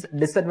 this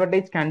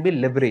disadvantage can be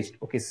leveraged.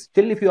 Okay,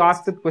 still if you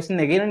ask the question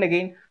again and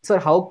again, sir,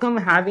 how come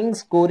having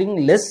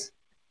scoring less,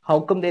 how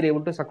come they're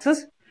able to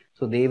success?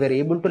 So they were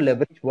able to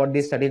leverage what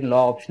they studied in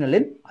law optional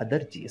in other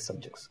GS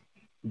subjects.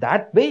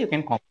 That way you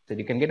can compensate.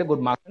 You can get a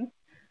good mark in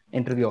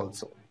interview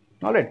also.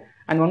 All right.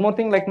 And one more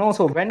thing, like, no,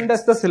 so when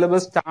does the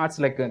syllabus starts?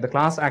 Like, the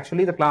class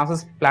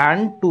is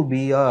planned to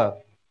be a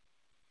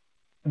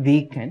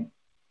weekend,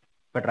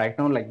 but right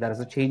now, like, there is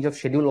a change of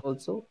schedule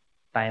also,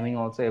 timing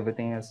also,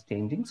 everything is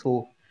changing.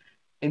 So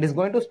it is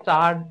going to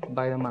start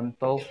by the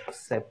month of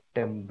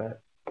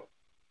September,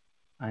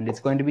 and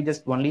it's going to be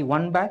just only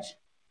one batch.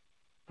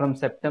 From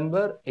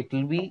September, it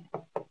will be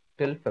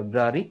till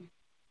February.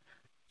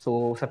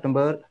 So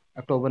September,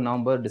 October,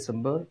 November,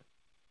 December,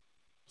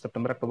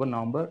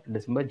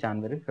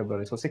 January,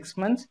 February. So 6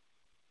 months.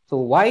 So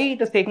why it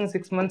is taking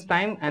 6 months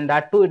time? And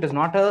that too, it is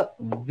not a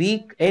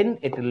weekend,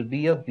 it will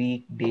be a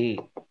weekday.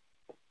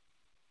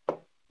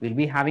 We'll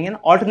be having an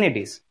alternate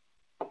days.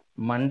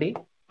 Monday,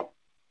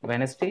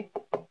 Wednesday,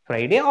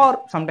 Friday,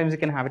 or sometimes you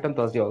can have it on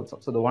Thursday also.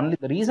 So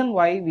the reason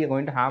why we are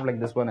going to have like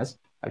this one is,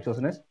 I've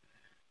chosen is,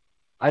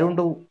 I don't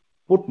want to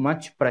put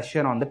much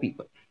pressure on the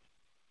people.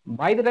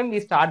 By the time we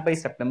start by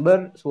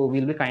September, so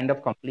we'll be kind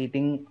of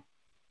completing,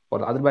 for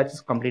the other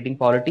batches, completing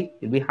polity.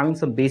 We'll be having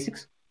some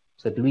basics.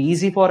 So it will be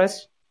easy for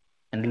us,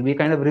 and it will be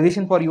kind of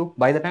revision for you.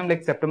 By the time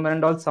like September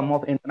and all, some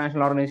of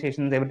international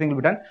organizations, everything will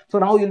be done. So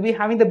now you'll be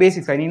having the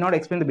basics. I need not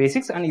explain the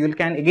basics, and you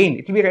can, again,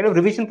 it will be kind of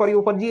revision for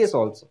you for GS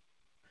also.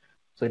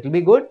 So it will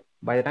be good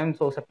by the time,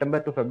 so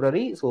September to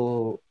February.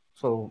 So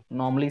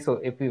normally, so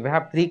if we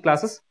have 3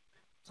 classes,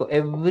 so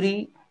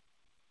every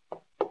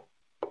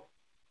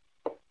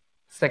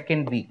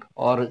second week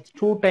or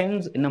 2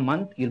 times in a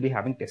month, you'll be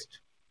having test.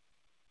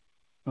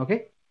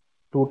 Okay,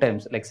 2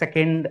 times, like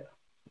second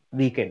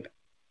weekend.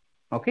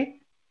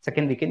 Okay,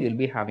 second weekend you'll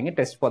be having a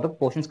test for the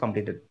portions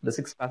completed. The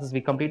 6 classes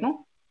we complete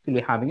now, you'll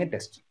be having a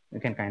test. You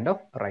can kind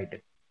of write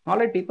it. All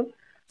right, people.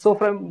 So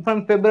from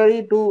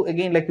February to,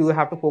 again, like, you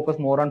have to focus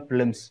more on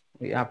prelims.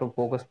 You have to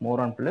focus more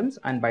on prelims,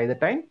 and by the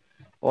time,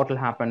 what will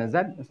happen is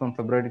that from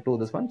February to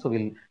this one, so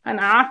and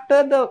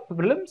after the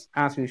prelims,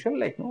 as usual,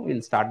 like,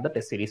 we'll start the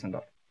test series and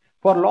all.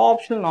 For law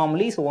optional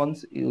normally, so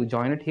once you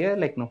join it here,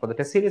 like, for the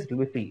test series, it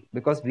will be free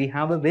because we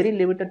have a very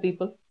limited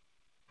people.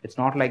 It's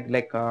not like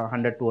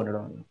 100, 200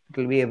 only. It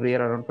will be every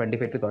year around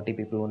 25 to 30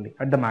 people only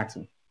at the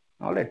maximum.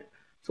 All right.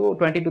 So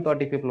 20 to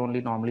 30 people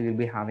only normally will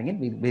be having it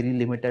with very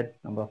limited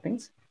number of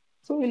things.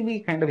 So we'll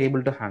be kind of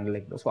able to handle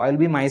it. So I'll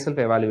be myself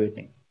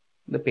evaluating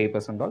the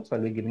papers and all. So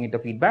I'll be giving it a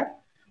feedback.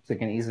 So you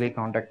can easily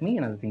contact me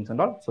and other things and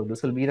all. So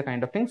this will be the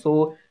kind of thing.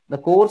 So the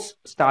course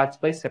starts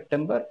by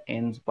September,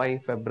 ends by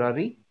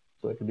February.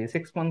 So it will be a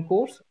 6-month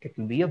course. It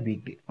will be a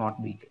weekday,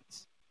 not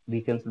weekends.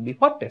 Weekends will be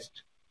for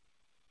test.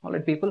 All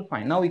right, people,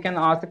 fine. Now we can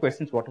ask the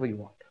questions whatever you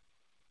want.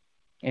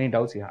 Any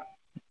doubts you have?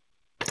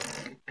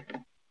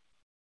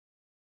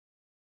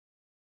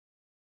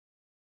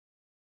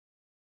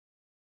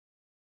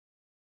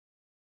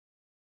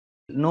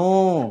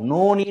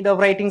 No need of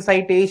writing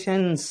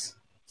citations.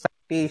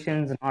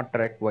 Citations not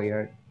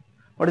required.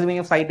 What is the meaning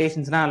of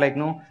citations now? Like,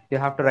 no, you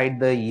have to write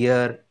the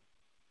year,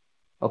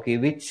 okay,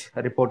 which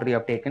report you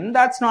have taken.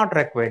 That's not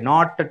required.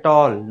 Not at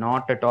all.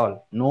 Not at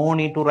all. No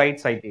need to write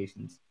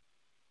citations.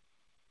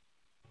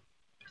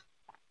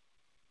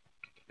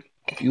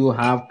 You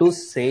have to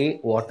say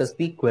what is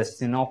the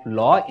question of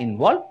law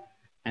involved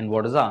and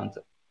what is the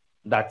answer.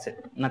 That's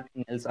it.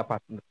 Nothing else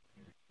apart from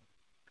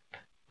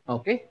that.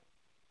 Okay?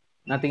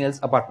 Nothing else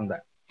apart from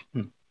that.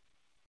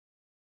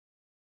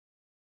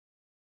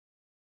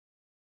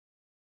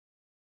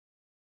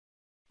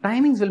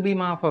 Timings will be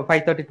for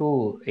 5:30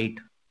 to 8.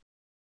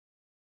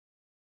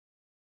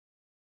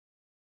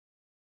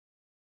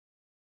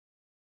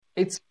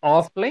 It's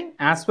offline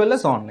as well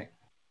as online.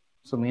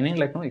 So meaning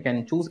like, no, you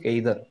can choose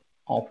either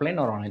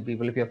offline or online.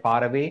 People, if you're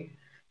far away,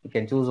 you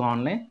can choose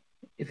online.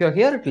 If you're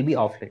here, it will be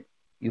offline.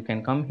 You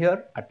can come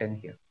here,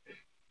 attend here.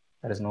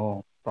 There is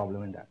no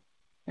problem in that.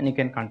 And you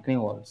can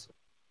continue also.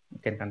 You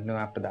can continue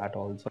after that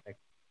also. Like,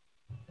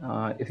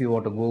 if you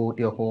want to go to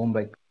your home,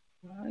 like,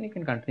 you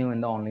can continue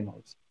in the online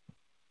also.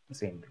 The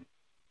same thing.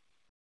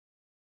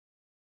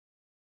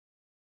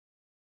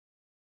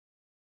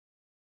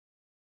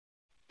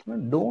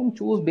 Don't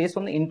choose based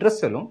on the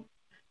interest alone.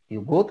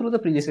 You go through the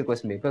previous year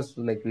question papers.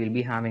 Like, we'll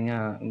be having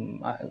a,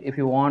 if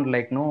you want,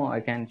 like, no,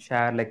 I can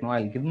share, like, no,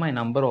 I'll give my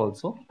number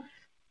also.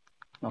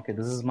 Okay,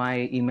 this is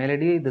my email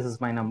ID, this is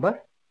my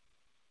number.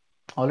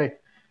 All right,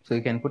 so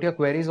you can put your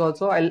queries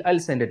also. I'll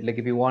send it. Like,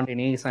 if you want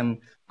some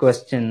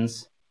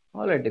questions,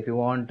 all right, if you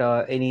want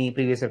any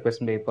previous year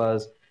question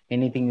papers,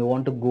 anything you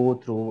want to go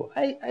through,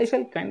 I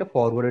shall kind of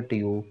forward it to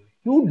you.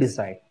 You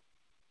decide.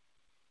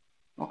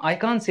 I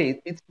can't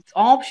say it's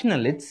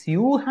optional. It's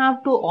you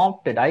have to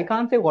opt it. I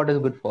can't say what is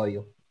good for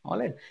you. All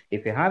right.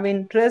 If you have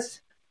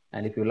interest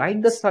and if you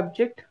like the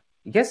subject,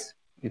 yes,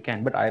 you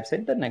can. But I've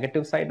said the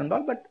negative side and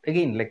all. But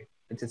again, like,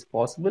 it's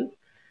possible.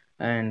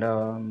 And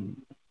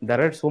there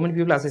are so many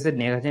people, as I said,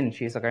 Neha,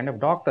 she is a kind of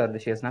doctor.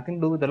 She has nothing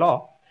to do with the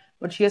law,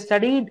 but she has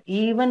studied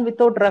even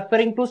without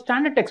referring to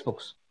standard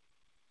textbooks.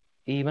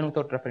 Even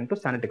without referring to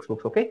standard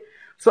textbooks. Okay,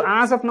 so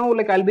as of now,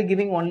 like, I'll be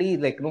giving only,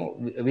 like,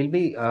 we'll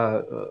be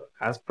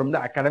as from the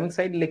academic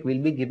side, like,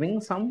 we'll be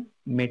giving some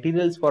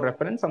materials for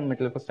reference, some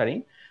material for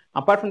studying.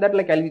 Apart from that,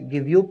 like, I'll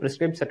give you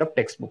prescribed set of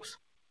textbooks.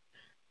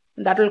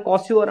 That will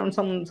cost you around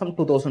some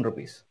 2,000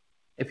 rupees.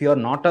 If you're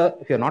not a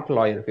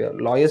lawyer, if your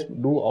lawyers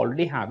do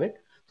already have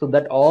it, so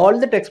that all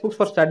the textbooks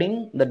for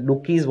studying the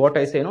dookies, what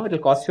I say, it will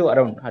cost you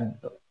around,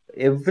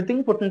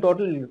 everything put in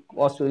total, will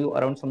cost you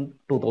around some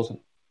 2,000.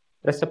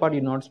 Rest apart, you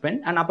not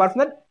spend. And apart from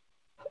that,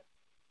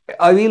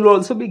 I will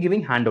also be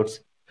giving handouts,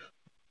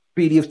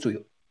 PDFs to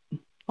you.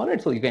 All right,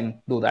 so you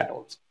can do that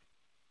also.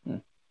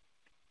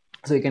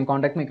 So you can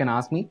contact me, you can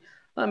ask me.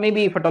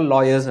 Maybe if at all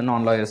lawyers and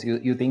non-lawyers,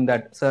 you think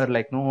that, sir,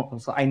 like, no,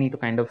 so I need to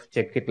kind of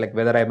check it, like,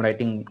 whether I'm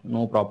writing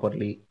no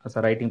properly, so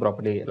writing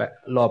properly, like,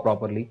 law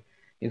properly.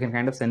 You can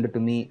kind of send it to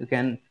me. You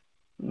can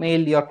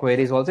mail your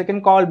queries also. You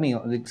can call me.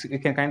 You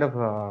can kind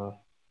of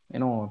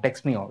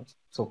text me also.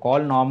 So call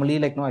normally,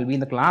 like, no, I'll be in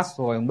the class,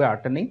 so I'll be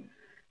attending.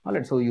 All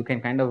right, so you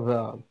can kind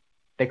of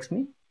text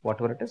me,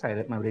 whatever it is.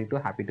 I'm ready to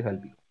happy to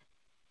help you.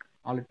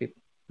 All right,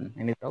 people.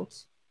 Any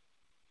doubts?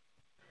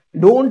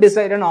 Don't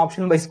decide an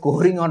option by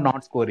scoring or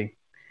not scoring.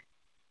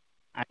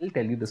 I will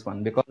tell you this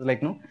one because,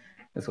 like, no,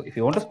 so if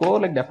you want to score,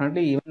 like,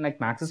 definitely, even like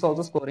maths is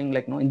also scoring,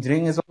 like, no,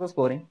 engineering is also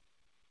scoring.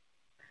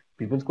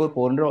 People score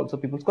 400 also,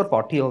 people score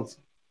 40 also.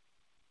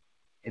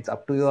 It's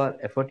up to your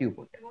effort you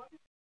put.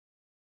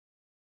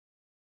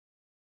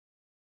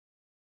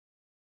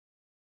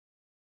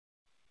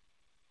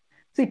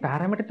 See,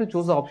 parameter to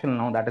choose the option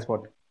now, that is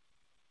what.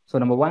 So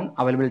number one,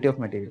 availability of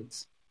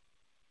materials.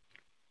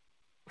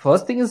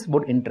 First thing is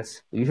about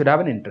interest. You should have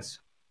an interest.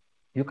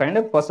 You kind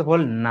of, first of all,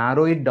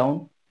 narrow it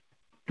down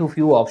to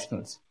few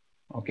optionals.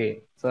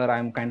 Okay, sir,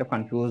 I'm kind of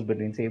confused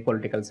between, say,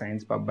 political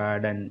science,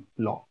 PubBad, and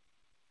law,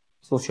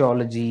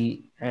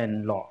 sociology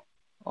and law,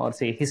 or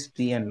say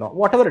history and law,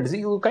 whatever it is.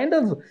 You kind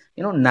of,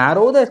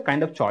 narrow the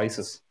kind of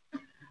choices,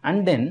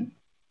 and then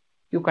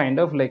you kind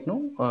of, like,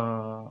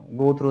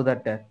 go through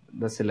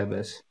the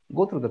syllabus,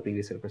 go through the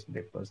previous year question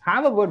papers,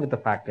 have a word with the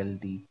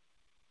faculty.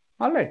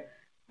 All right,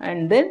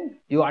 and then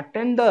you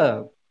attend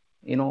the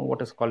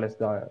what is called as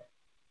the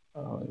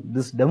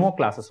this demo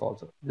classes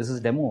also. This is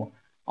demo.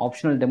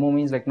 Optional demo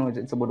means like,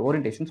 it's about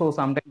orientation. So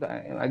sometimes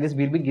I guess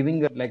we'll be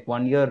giving like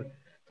 1 year.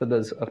 So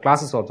there's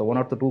classes also, 1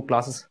 or 2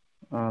 classes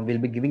we'll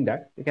be giving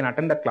that. You can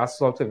attend that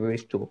classes also if you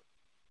wish to.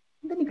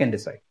 Then you can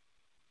decide.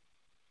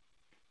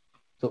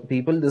 So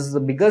people, this is the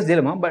biggest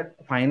dilemma, but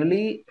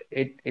finally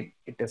it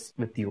is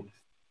with you.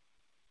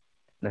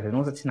 There is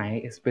no such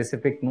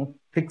specific,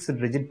 fixed,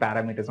 rigid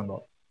parameters and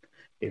all.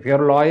 If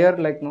you're a lawyer,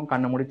 like,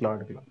 kannamudi law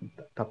edukkalam.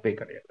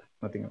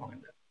 Nothing wrong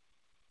in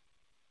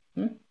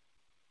that.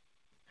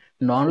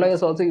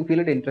 Non-lawyers also, you feel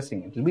it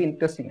interesting. It will be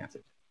interesting as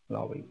it.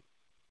 Law will.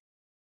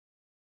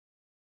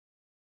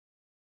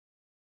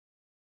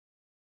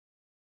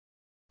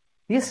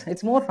 Yes,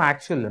 it's more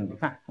factual.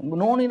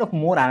 No need of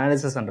more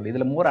analysis.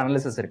 More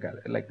analysis.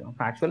 Like,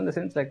 factual in the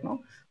sense, like,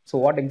 so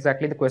what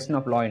exactly the question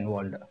of law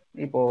involved?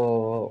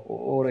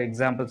 Or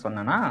examples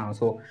on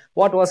so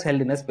what was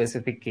held in a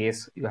specific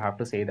case? You have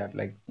to say that,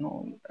 like,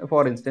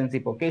 for instance,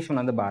 the occasion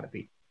on the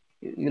Bharati,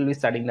 you'll be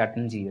studying that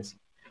in GS.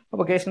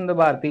 Occasion on the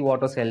Bharati,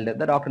 what was held?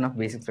 The doctrine of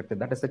basic structure.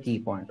 That is the key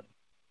point.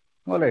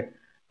 All right.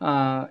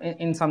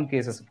 In some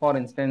cases, for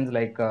instance,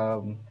 like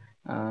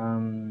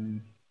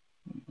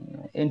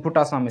in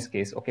Puttaswamy's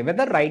case, okay,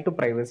 whether right to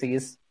privacy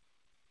is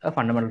a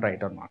fundamental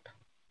right or not.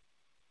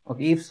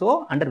 Okay, if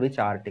so, under which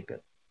article?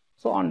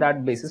 So on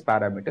that basis,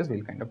 parameters,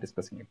 we'll kind of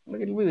discussing it. But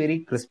it will be very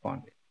crisp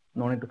on it.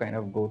 No need to kind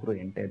of go through the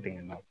entire thing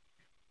and all.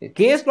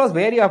 Case laws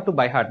where you have to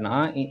by heart.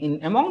 In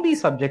among these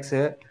subjects,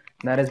 there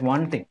is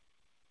one thing.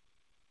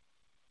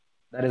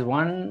 There is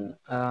one.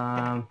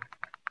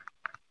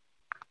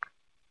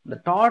 The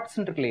torts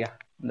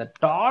the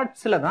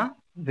torts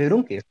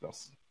verum case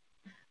laws.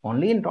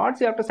 Only in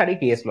torts you have to study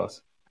case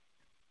laws.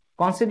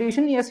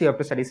 Constitution, yes, you have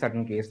to study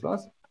certain case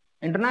laws.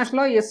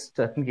 International law, yes,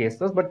 certain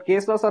case laws, but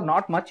case laws are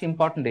not much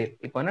important.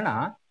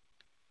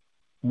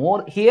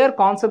 More here,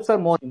 concepts are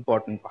more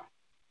important.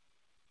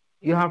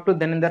 You have to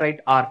then in the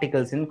right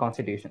articles in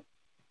Constitution.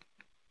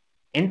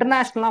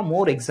 International law,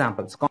 more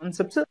examples.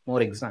 Concepts,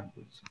 more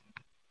examples.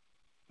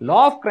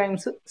 Law of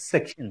crimes,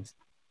 sections.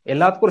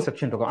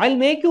 Section. I'll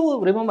make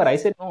you remember. I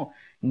said no.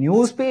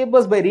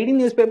 Newspapers, by reading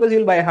newspapers,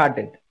 you'll by heart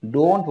it.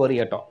 Don't worry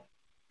at all.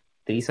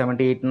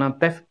 378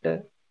 theft,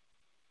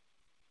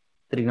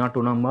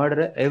 302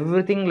 murder,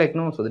 everything like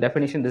so the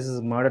definition, this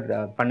is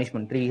murder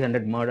punishment,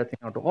 300 murder,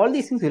 302, all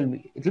these things it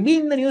will be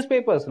in the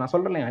newspapers. It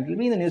will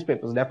be in the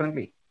newspapers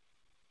definitely.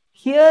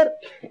 Here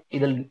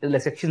the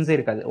sections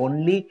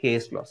only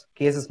case laws,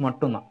 cases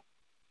mattum.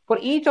 For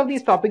each of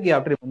these topics you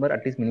have to remember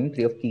at least minimum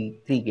 3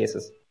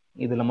 cases.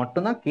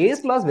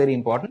 Case laws very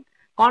important.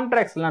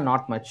 Contracts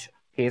not much.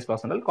 Case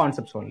laws and all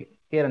concepts only.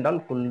 Here and all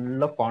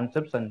full of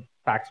concepts and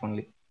facts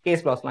only.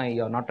 Case laws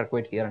you are not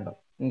required here and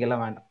all.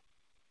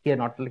 Here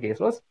not all case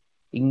laws.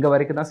 Inga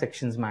varikku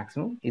sections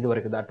maximum. Idu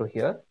varikku to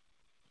here.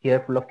 Here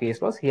full of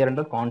case laws. Here and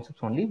all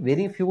concepts only.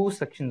 Very few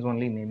sections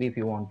only maybe if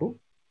you want to.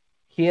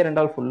 Here and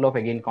all full of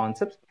again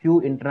concepts. Few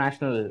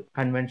international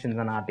conventions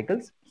and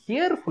articles.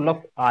 Here full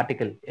of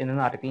article. In an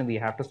article we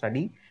have to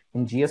study.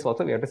 In GS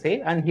also we have to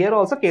say. And here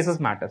also cases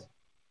matters.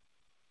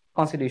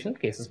 Constitution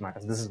cases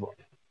matters. This is what.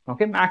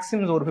 Okay,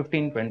 maximums over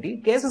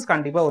 15-20. Cases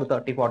kandipa over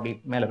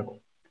 30-40 mela.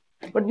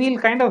 But we'll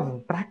kind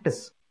of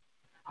practice.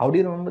 How do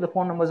you remember the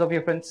phone numbers of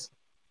your friends?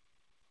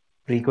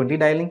 Frequently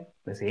dialing,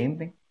 the same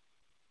thing.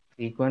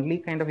 Frequently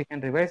kind of you can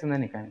revise and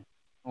then you can,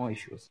 no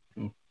issues.